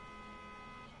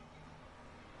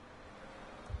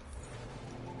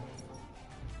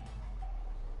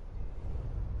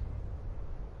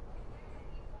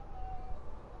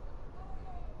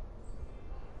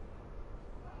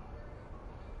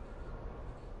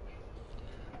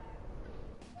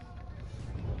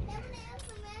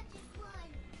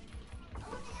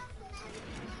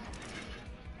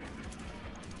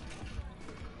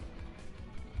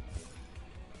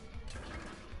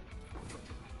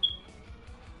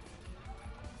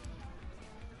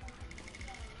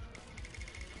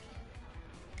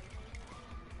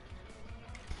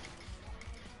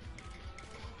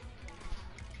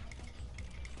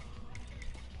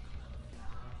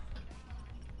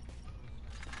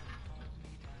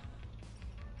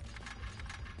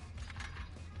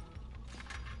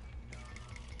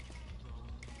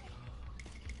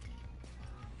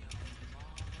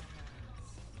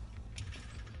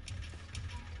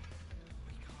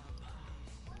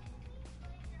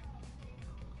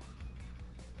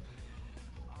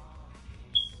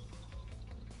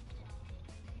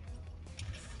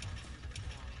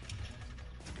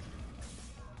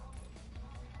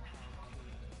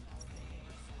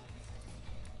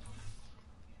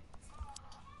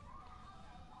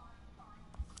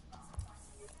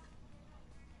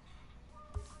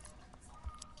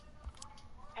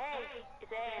 Hey,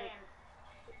 it's Anne.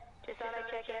 Just thought I'd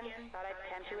check in. Thought I'd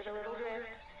tempt you with a little drift.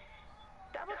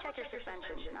 Double check your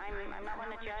suspension. I'm not one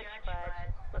to judge,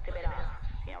 but looks a bit off.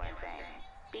 You know what I'm saying?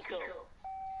 Be cool.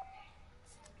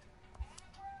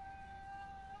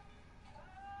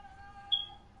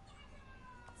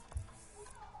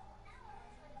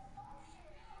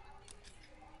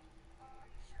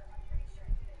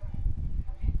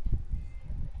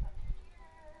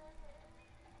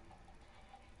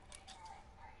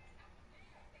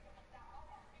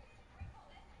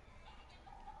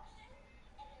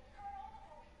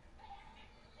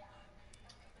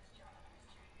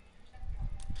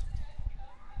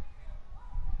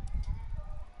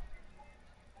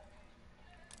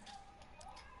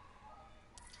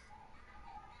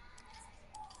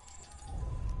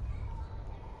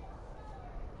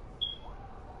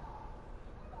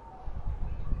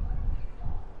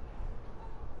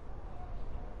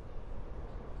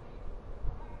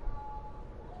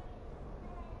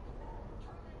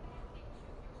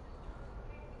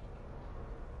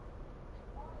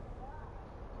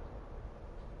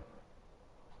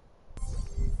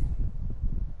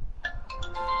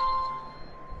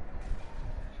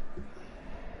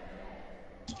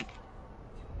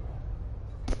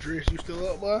 Driss, you still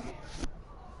up, boy?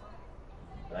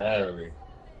 Barely.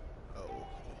 Oh.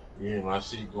 Yeah, my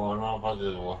shit going off. I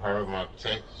just heard my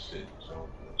text shit. So.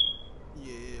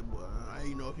 Yeah, boy. I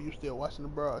ain't know if you still watching the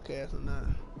broadcast or not.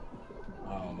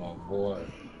 Oh my boy.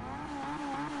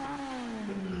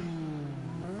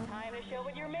 Time to show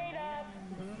what you're made of.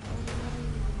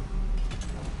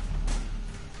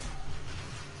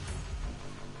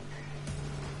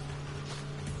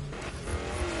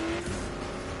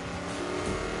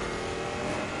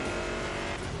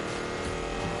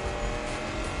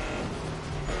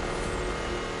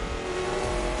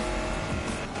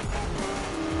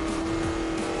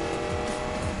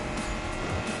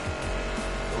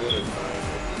 Good, man.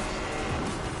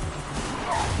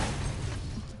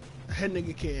 That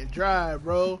nigga can't drive,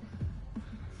 bro.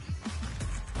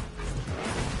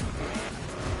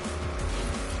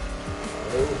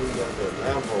 Maybe we got that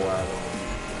Lambo out on.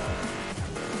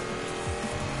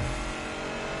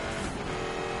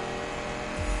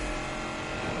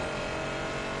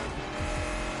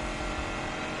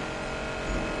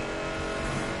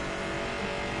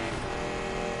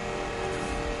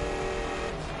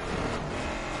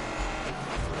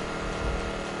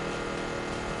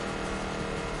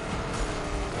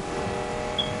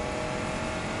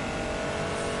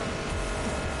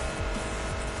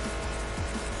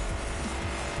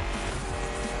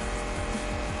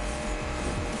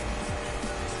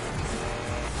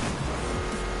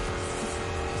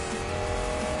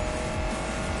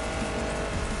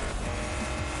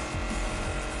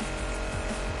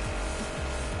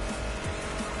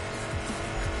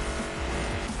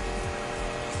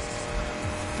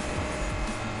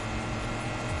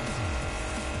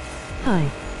 Hi.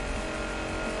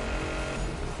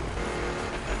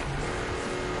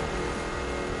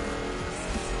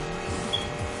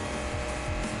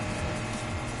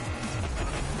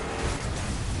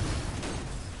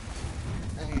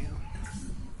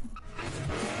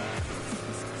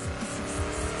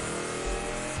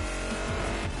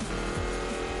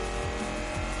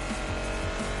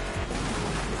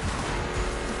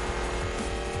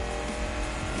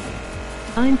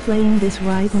 I'm playing this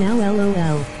right now,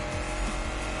 LOL.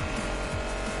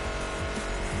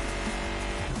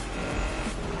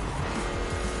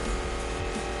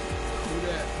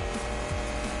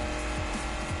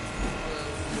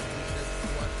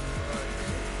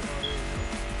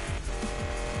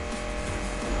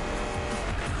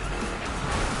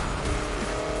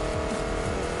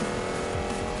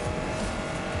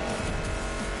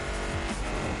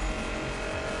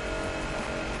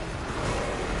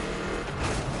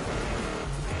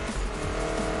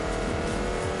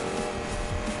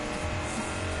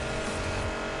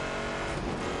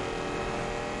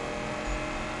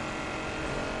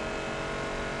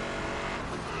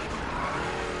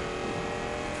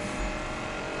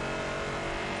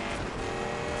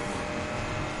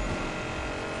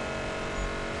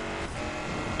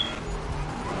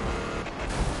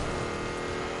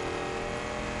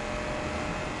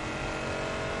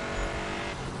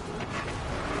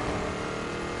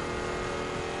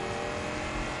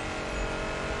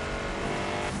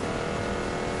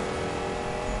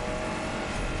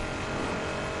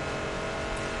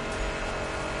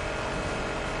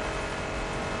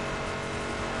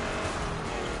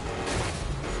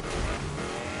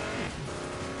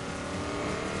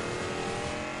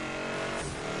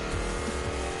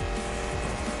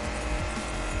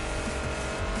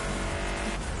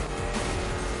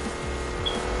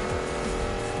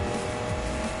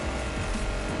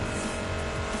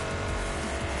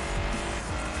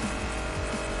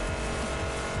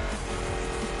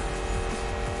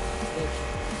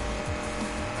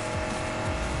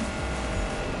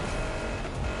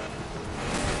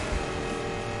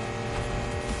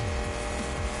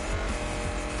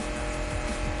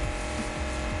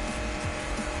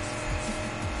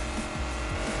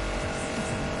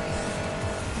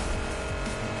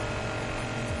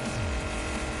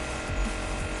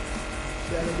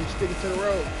 That nigga sticking to the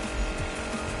road.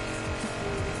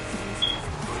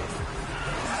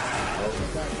 That's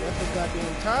a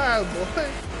goddamn tire, boy.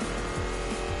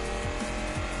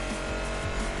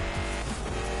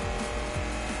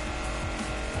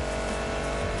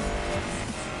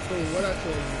 So what I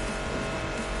told you,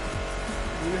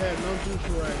 you had no juice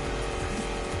right now.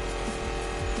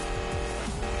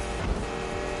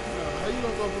 No, how you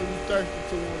gonna go from you thirsty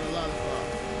to want a lollipop?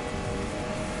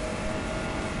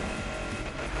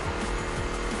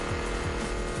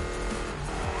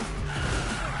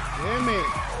 Damn it.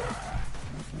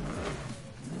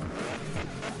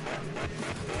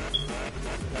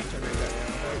 Turn that goddamn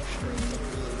brake straight up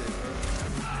a little bit, bro.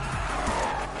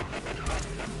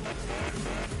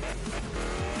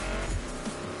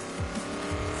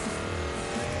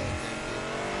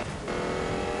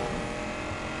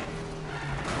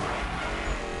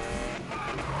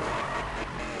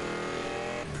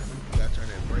 Gotta turn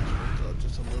that brake straight up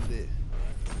just a little bit.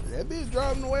 That bitch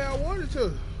driving the way I wanted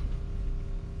to.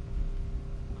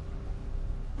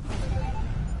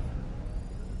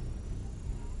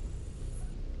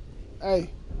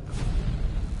 Hey.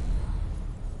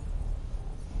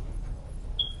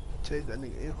 Take that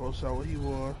nigga info, saw what he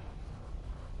was.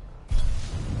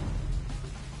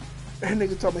 That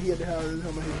nigga told me he had to have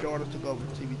his daughter took over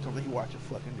the TV, told me he watching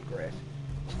fucking Degrassi.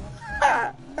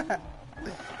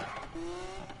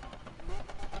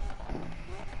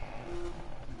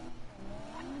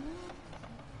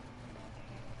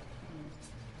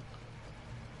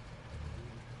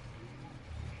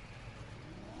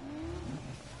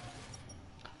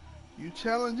 You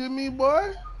challenging me,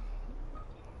 boy?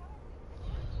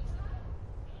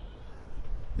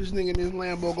 This nigga in this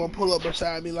Lambo gonna pull up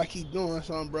beside me like he doing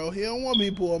something, bro. He don't want me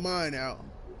to pull mine out.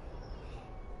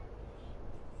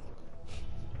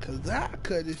 Cause I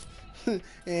cut it and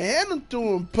hand him to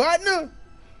him, partner.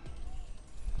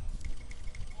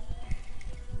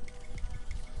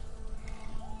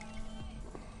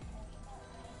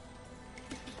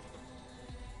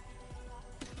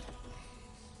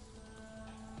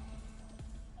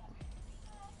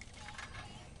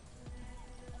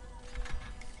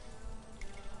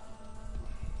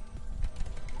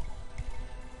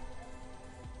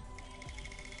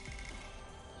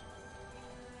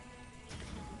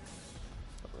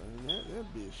 That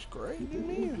bitch crazy,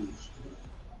 man.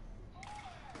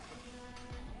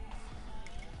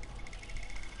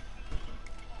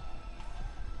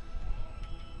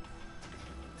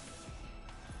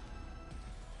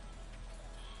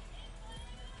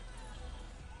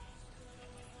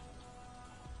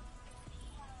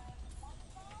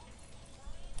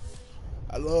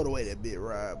 I love the way that bitch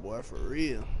ride, boy, for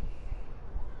real.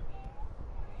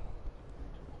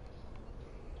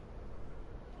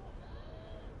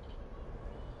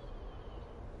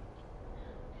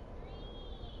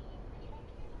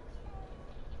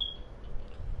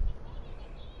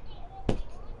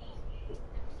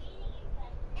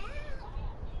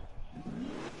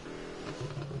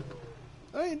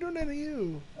 I ain't doing that to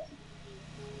you.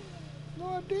 No,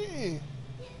 I didn't.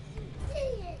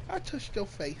 I touched your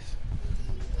face.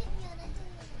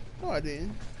 No, I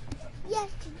didn't. Yes,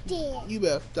 you did. You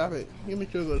better stop it. Give me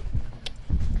sugar.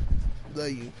 Love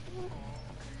you.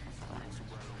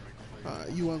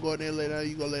 You want to go in there and lay down?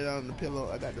 You go lay down on the pillow.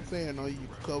 I got the fan on you. You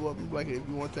can cover up the blanket. If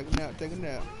you want to take a nap, take a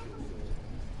nap.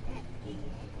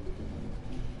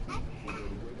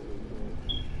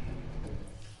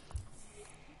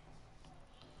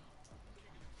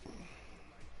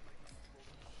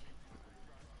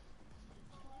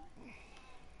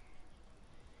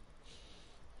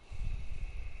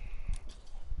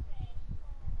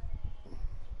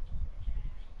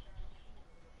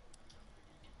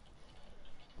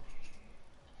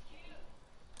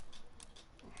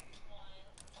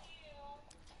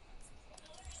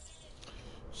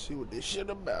 See what this shit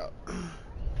about.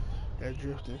 That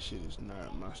drifting shit is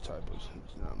not my type of,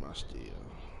 it's not my style.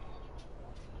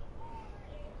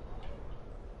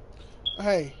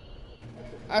 Hey,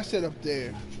 I sit up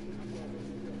there.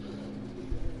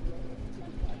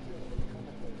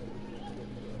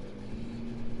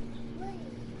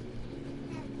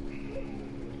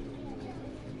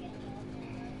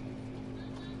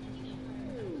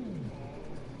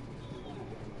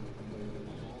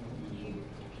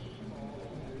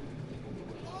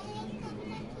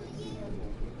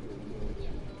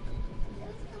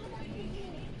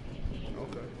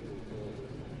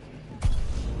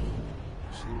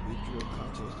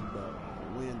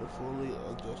 Fully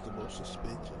adjustable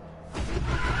suspension.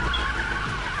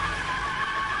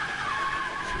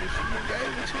 She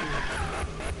gave it to me.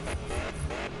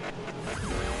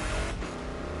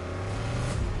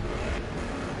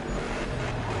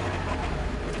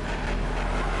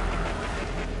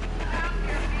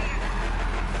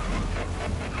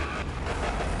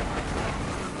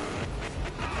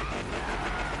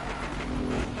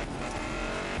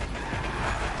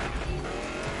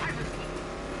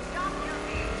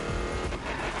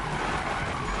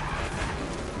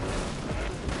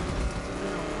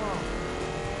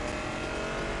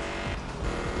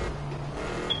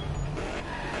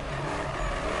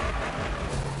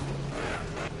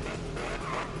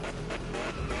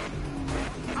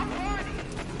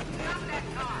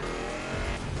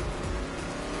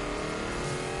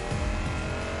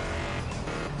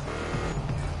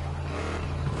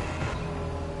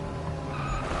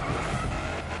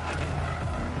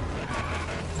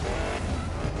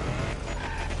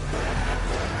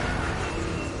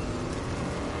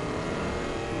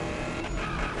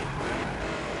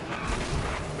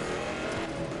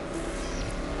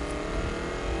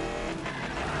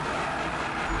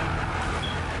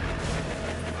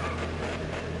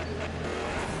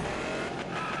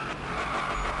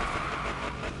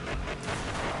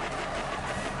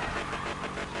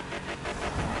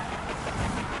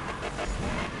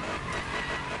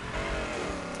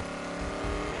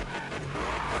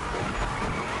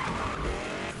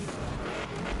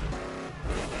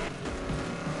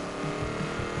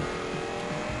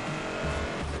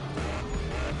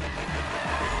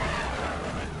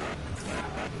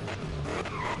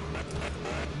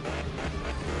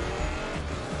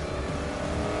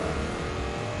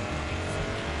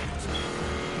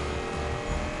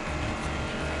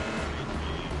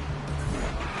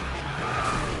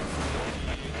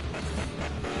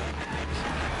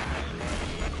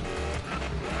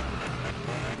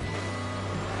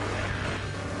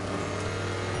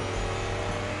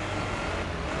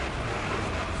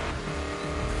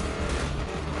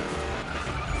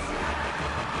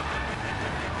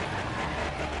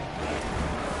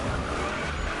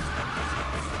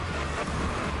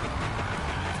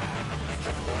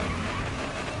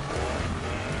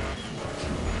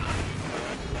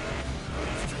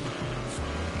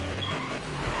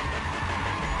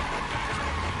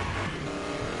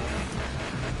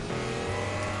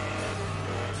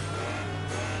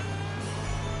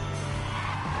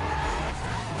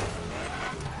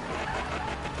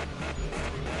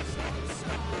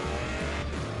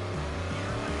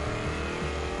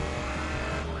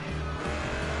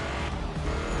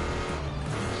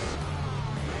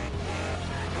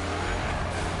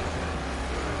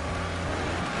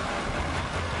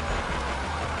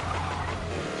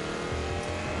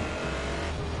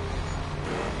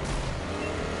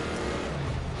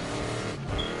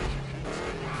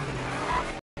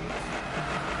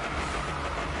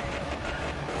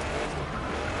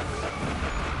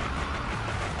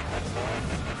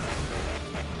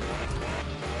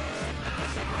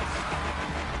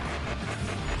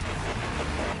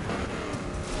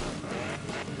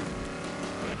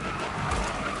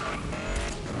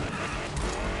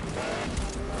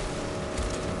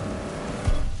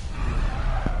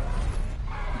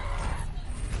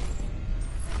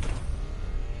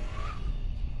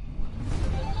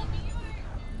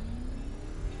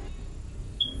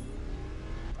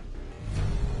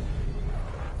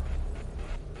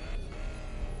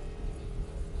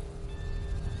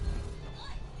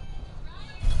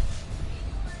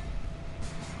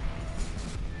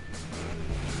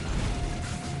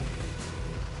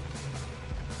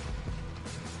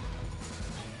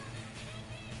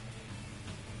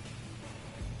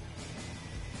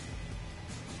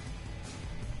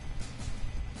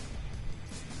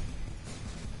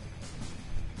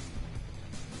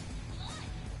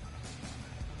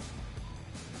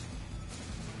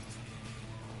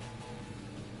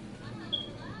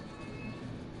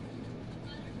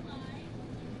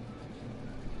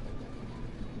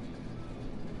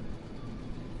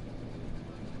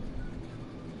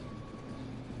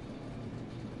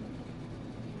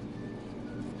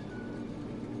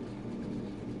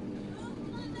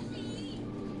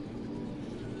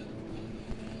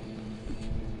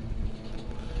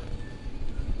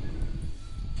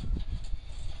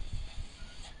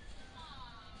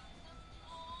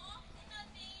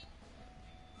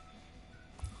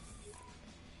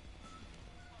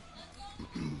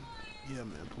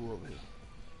 pull over here.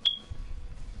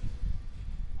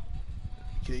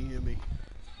 Can you hear me?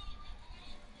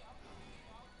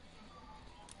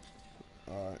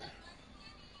 All right.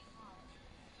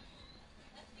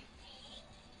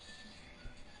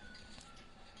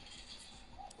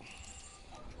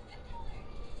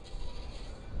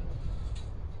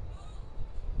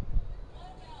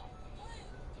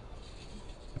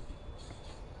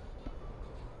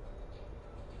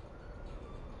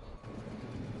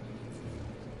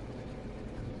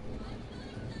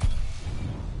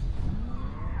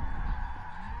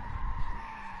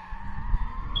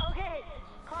 Okay,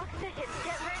 clock's ticking.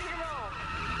 Get ready to roll.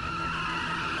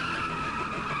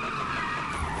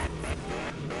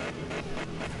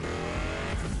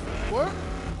 What?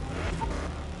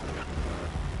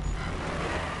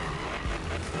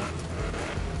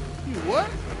 You what?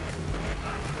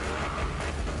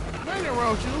 Nothing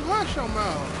wrong with you. Hush your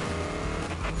mouth.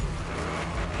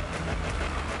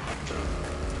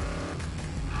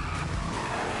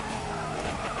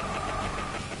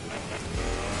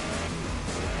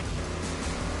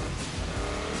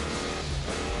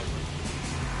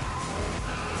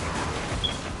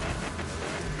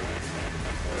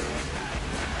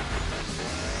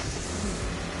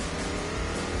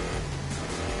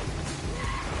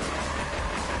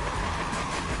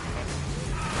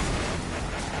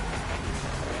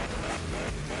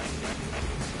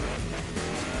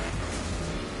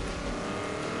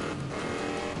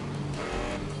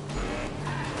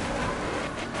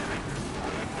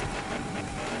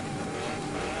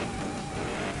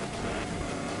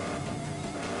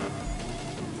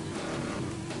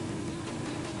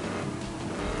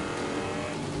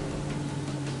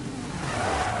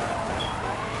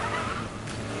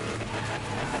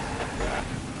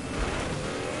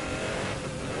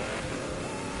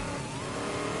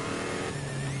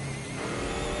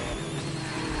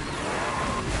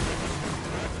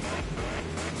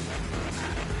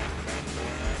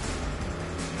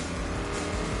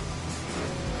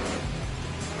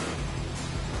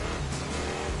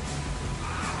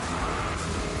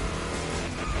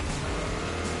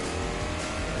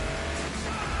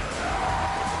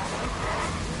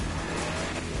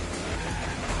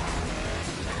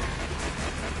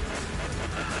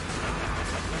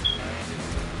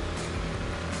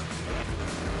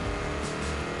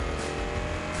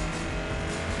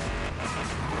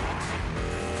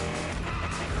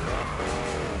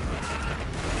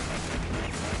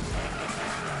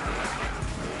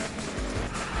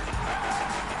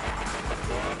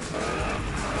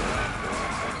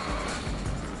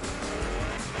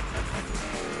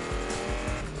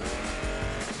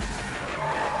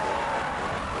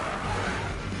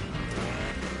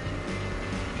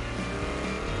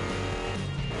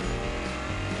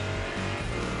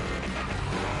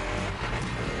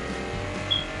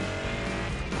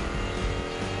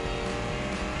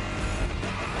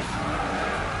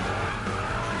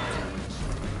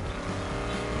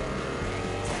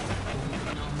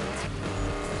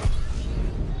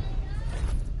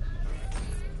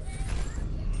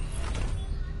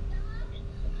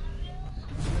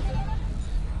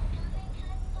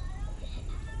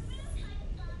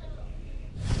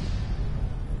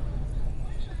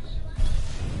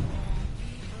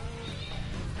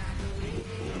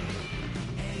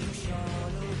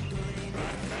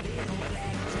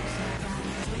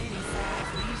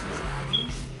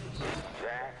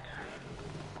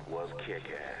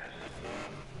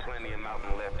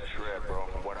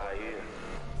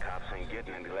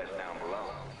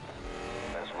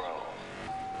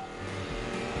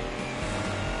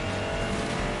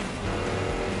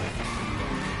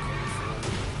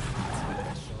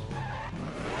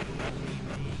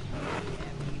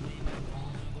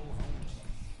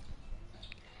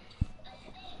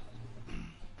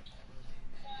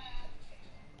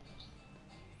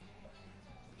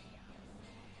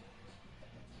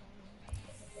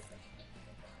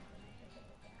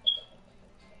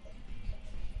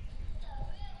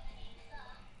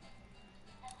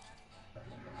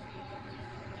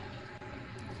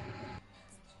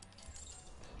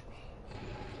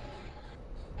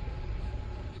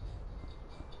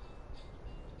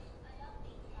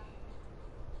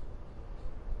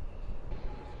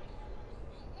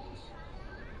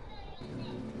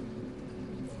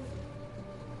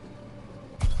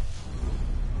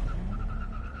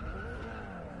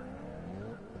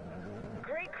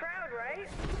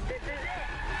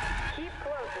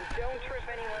 Don't trip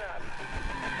anyone up.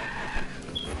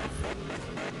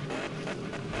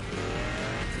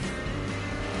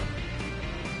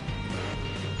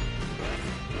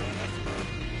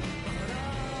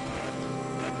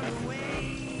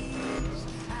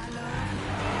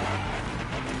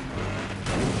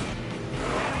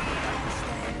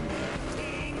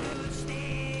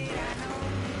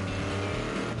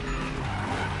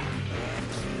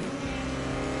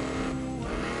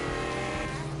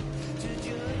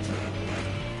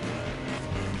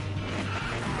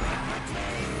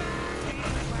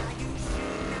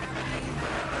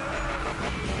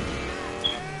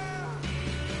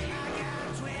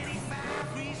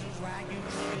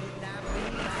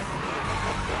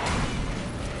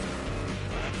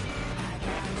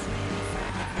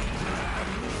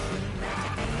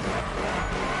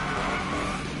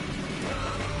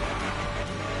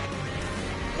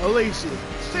 Alicia,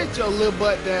 sit your little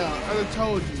butt down. I done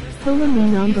told you. Hola mi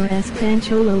nombre es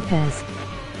Pancho Lopez.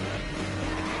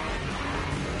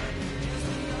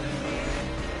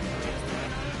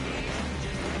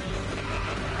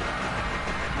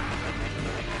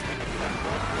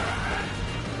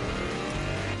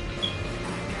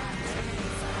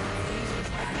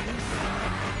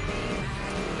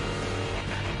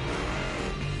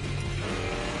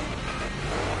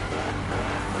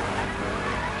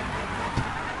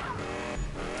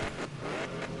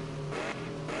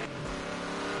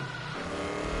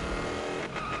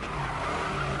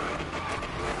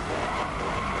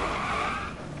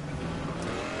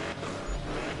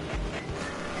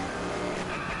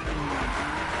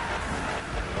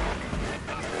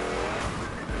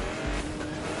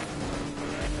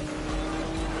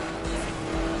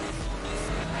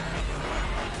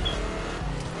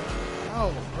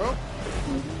 Oh, bro.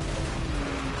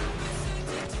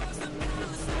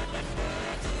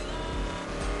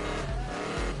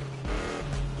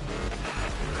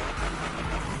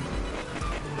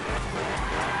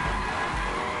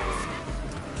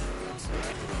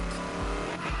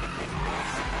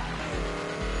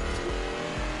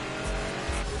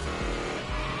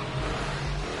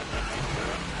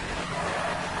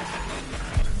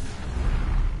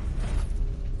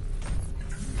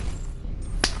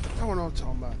 That's what I'm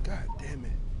talking about. God damn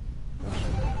it.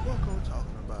 What I'm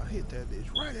talking about? Hit that bitch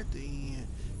right at the end.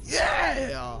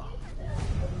 Yeah!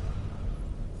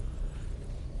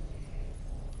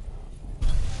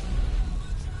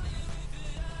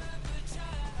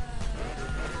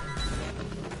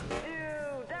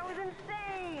 Dude, that was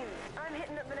insane! I'm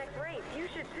hitting up the next race. You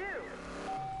should too.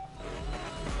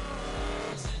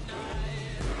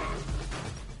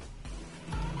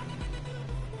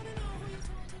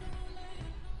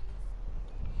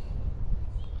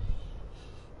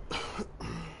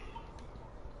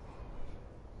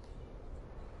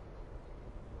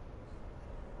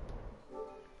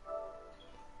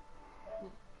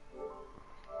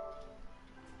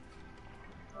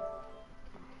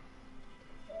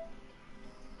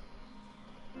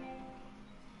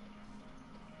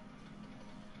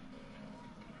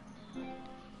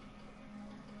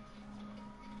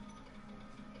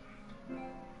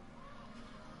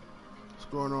 What's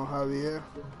going on, Javier?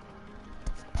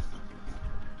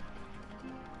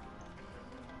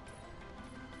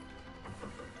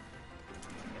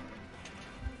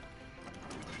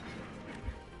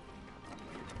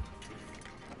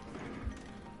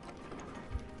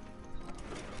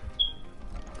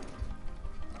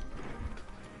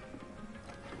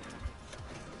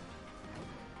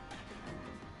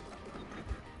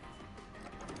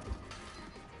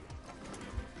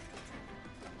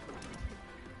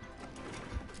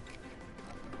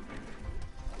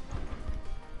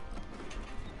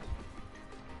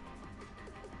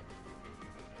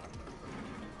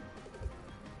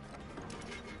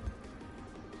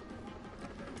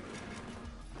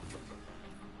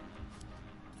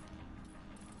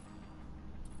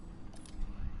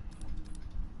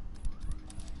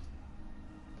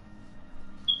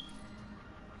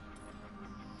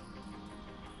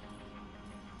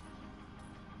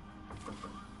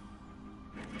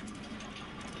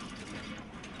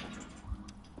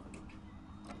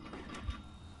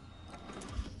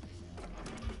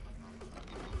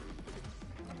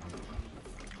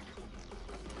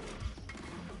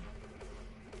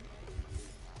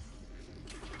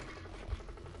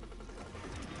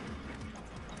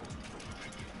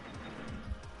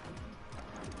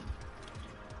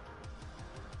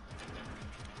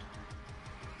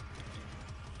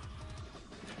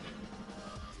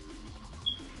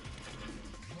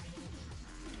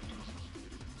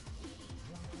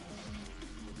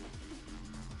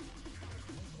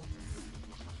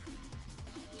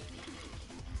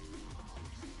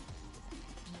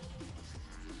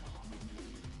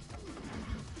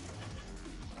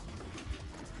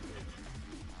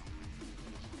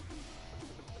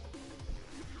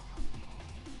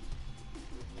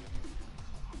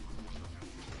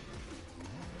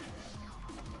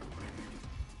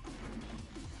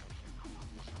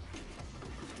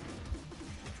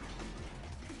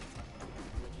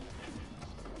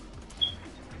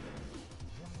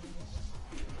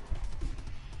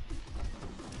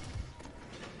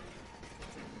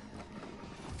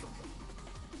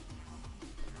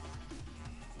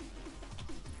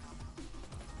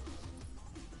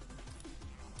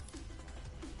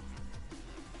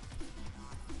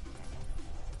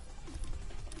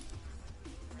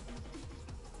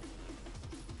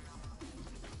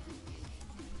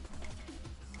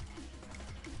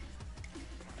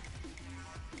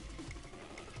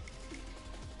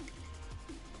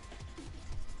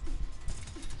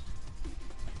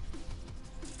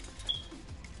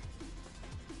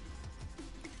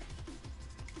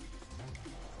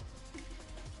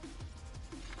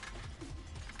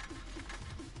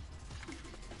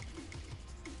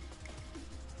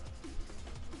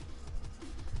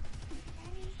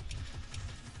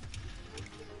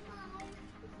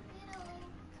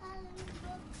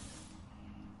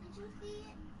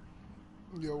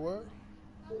 Your what?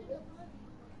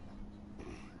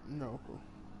 No.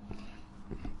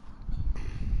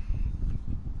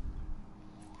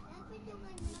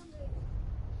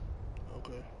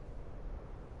 Okay.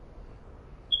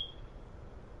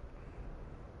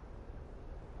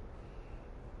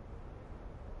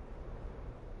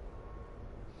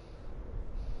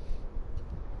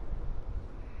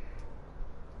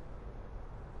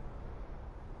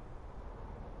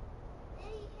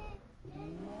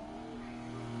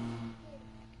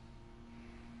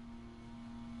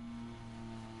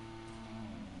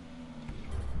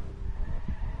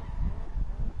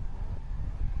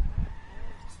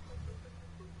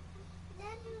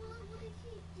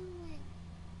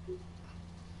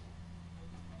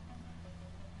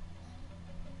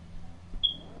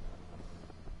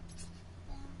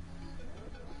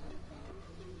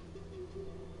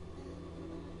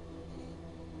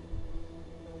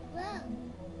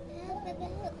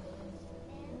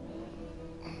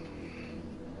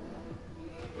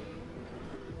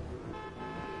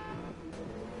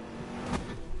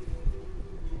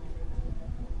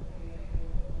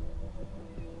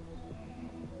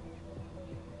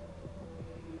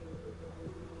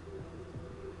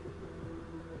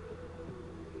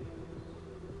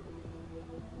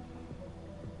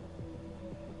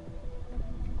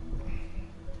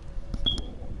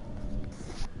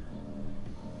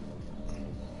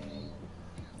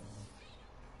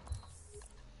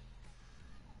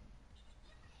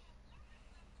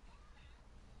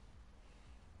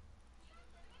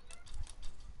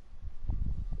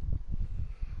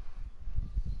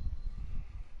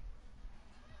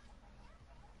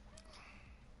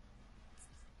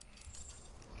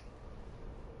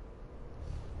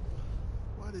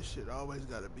 Why this shit always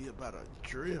gotta be about a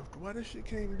drift? Why this shit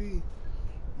can't be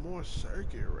more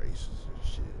circuit races and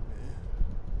shit, man?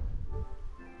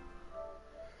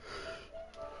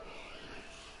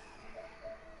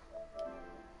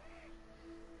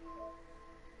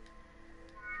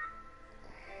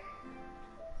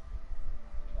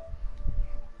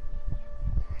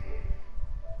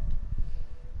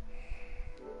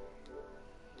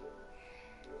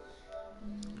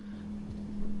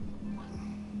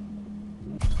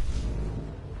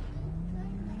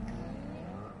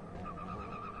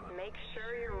 Make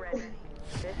sure you're ready.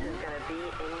 This is gonna be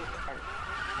intense.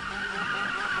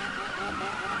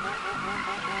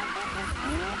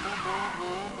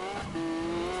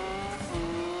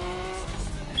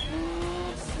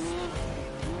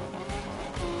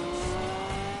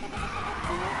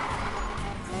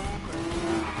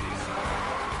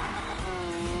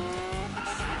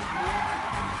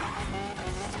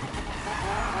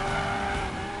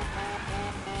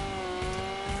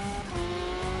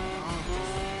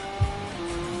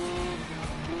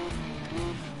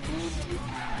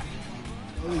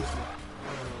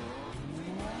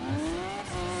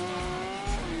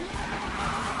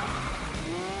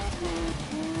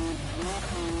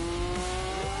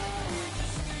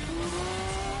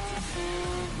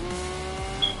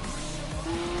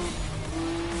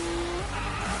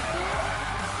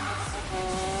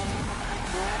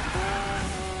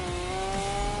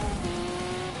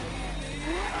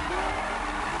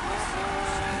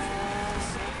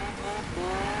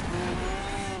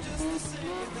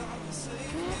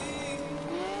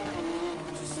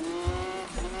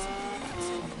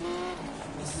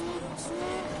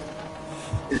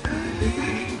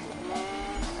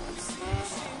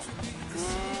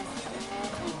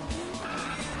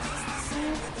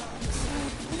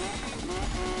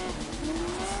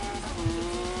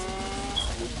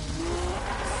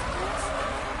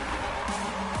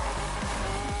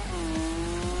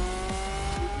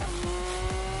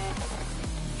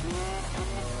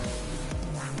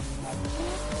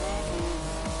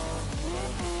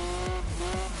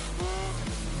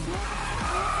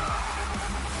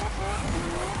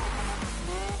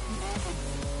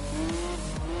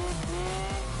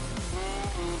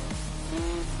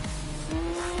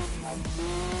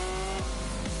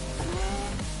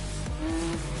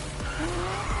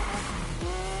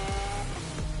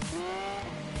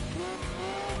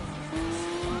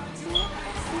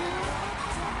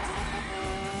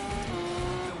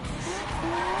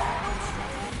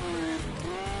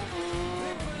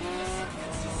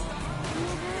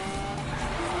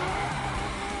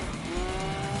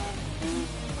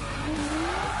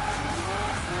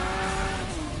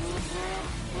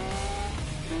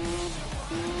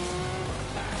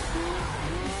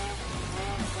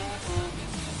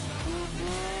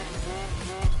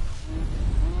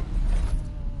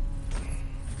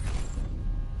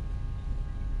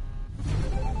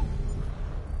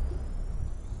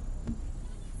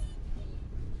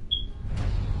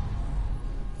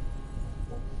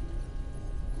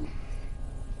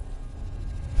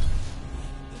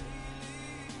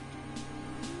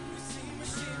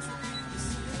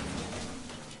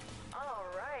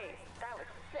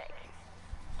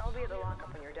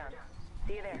 lockup when you're done.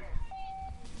 See you there.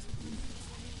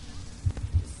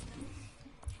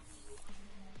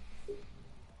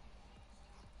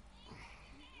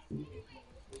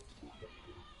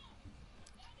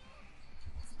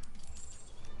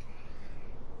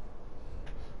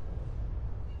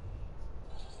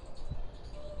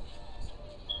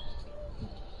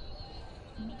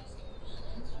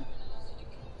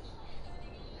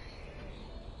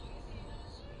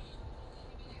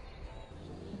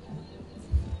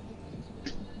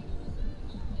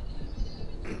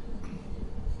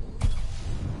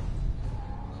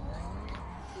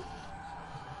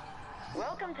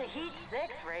 Welcome to Heat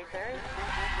 6, racers.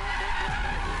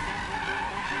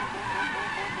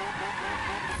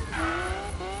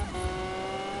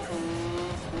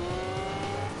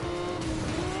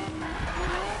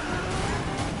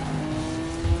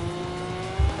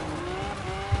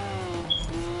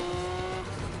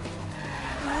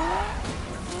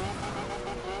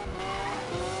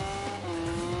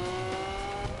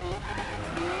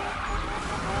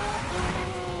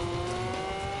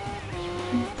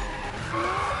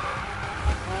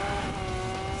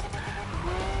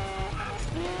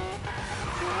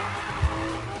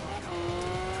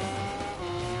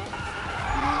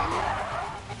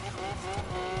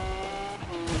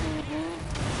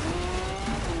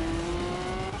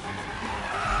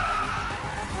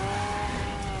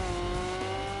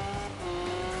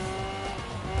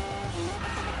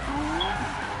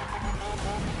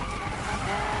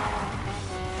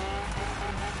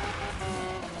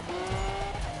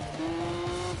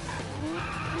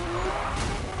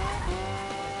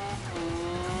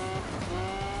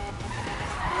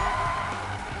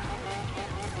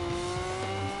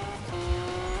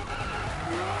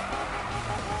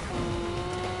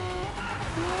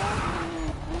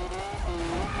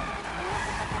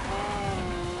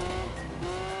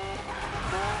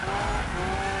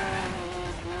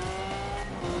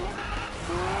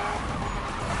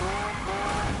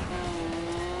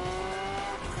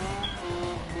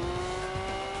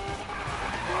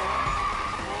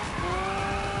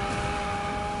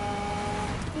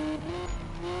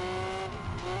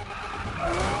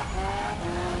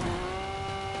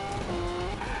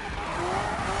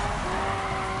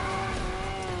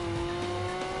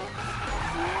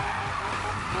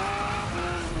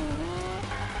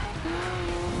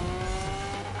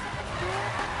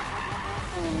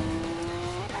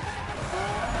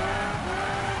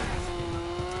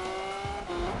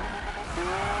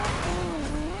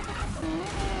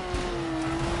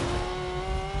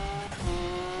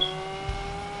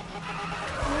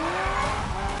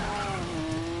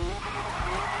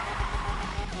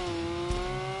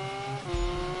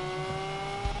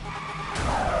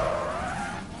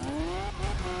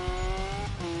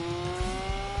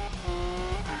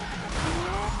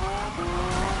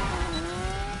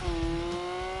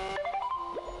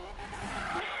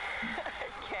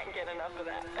 enough of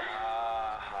that.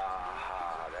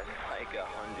 That's like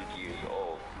 100 years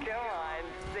old. Come on,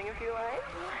 sing a few lines.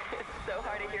 It's so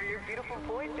hard to hear your beautiful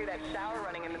voice through that shower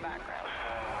running in the background.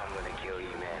 I'm gonna kill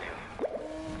you, man.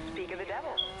 Speak of the devil.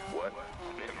 What?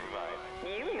 Never mind.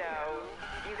 You know.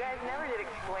 You guys never did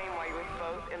explain why you were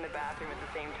both in the bathroom at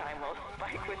the same time while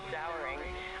Spike was showering,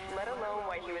 let alone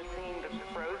why he was singing the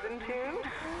Frozen tune.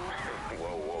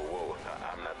 Whoa.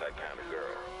 I'm not that kind of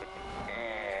girl.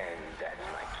 And that's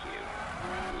my cue.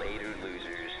 Later,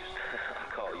 losers.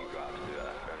 I'll call you Rob to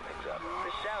turn things up.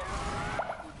 The show.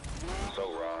 So,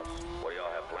 Rob, what do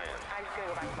y'all have planned? I'm just gonna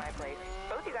go back to my place.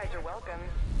 Both you guys are welcome.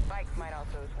 Spike might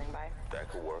also swing by. That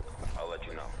could work. I'll let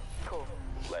you know. Cool.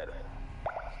 Later.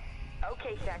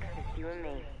 Okay, Shax, it's you and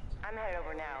me. I'm headed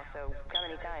over now, so come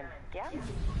anytime. Yeah?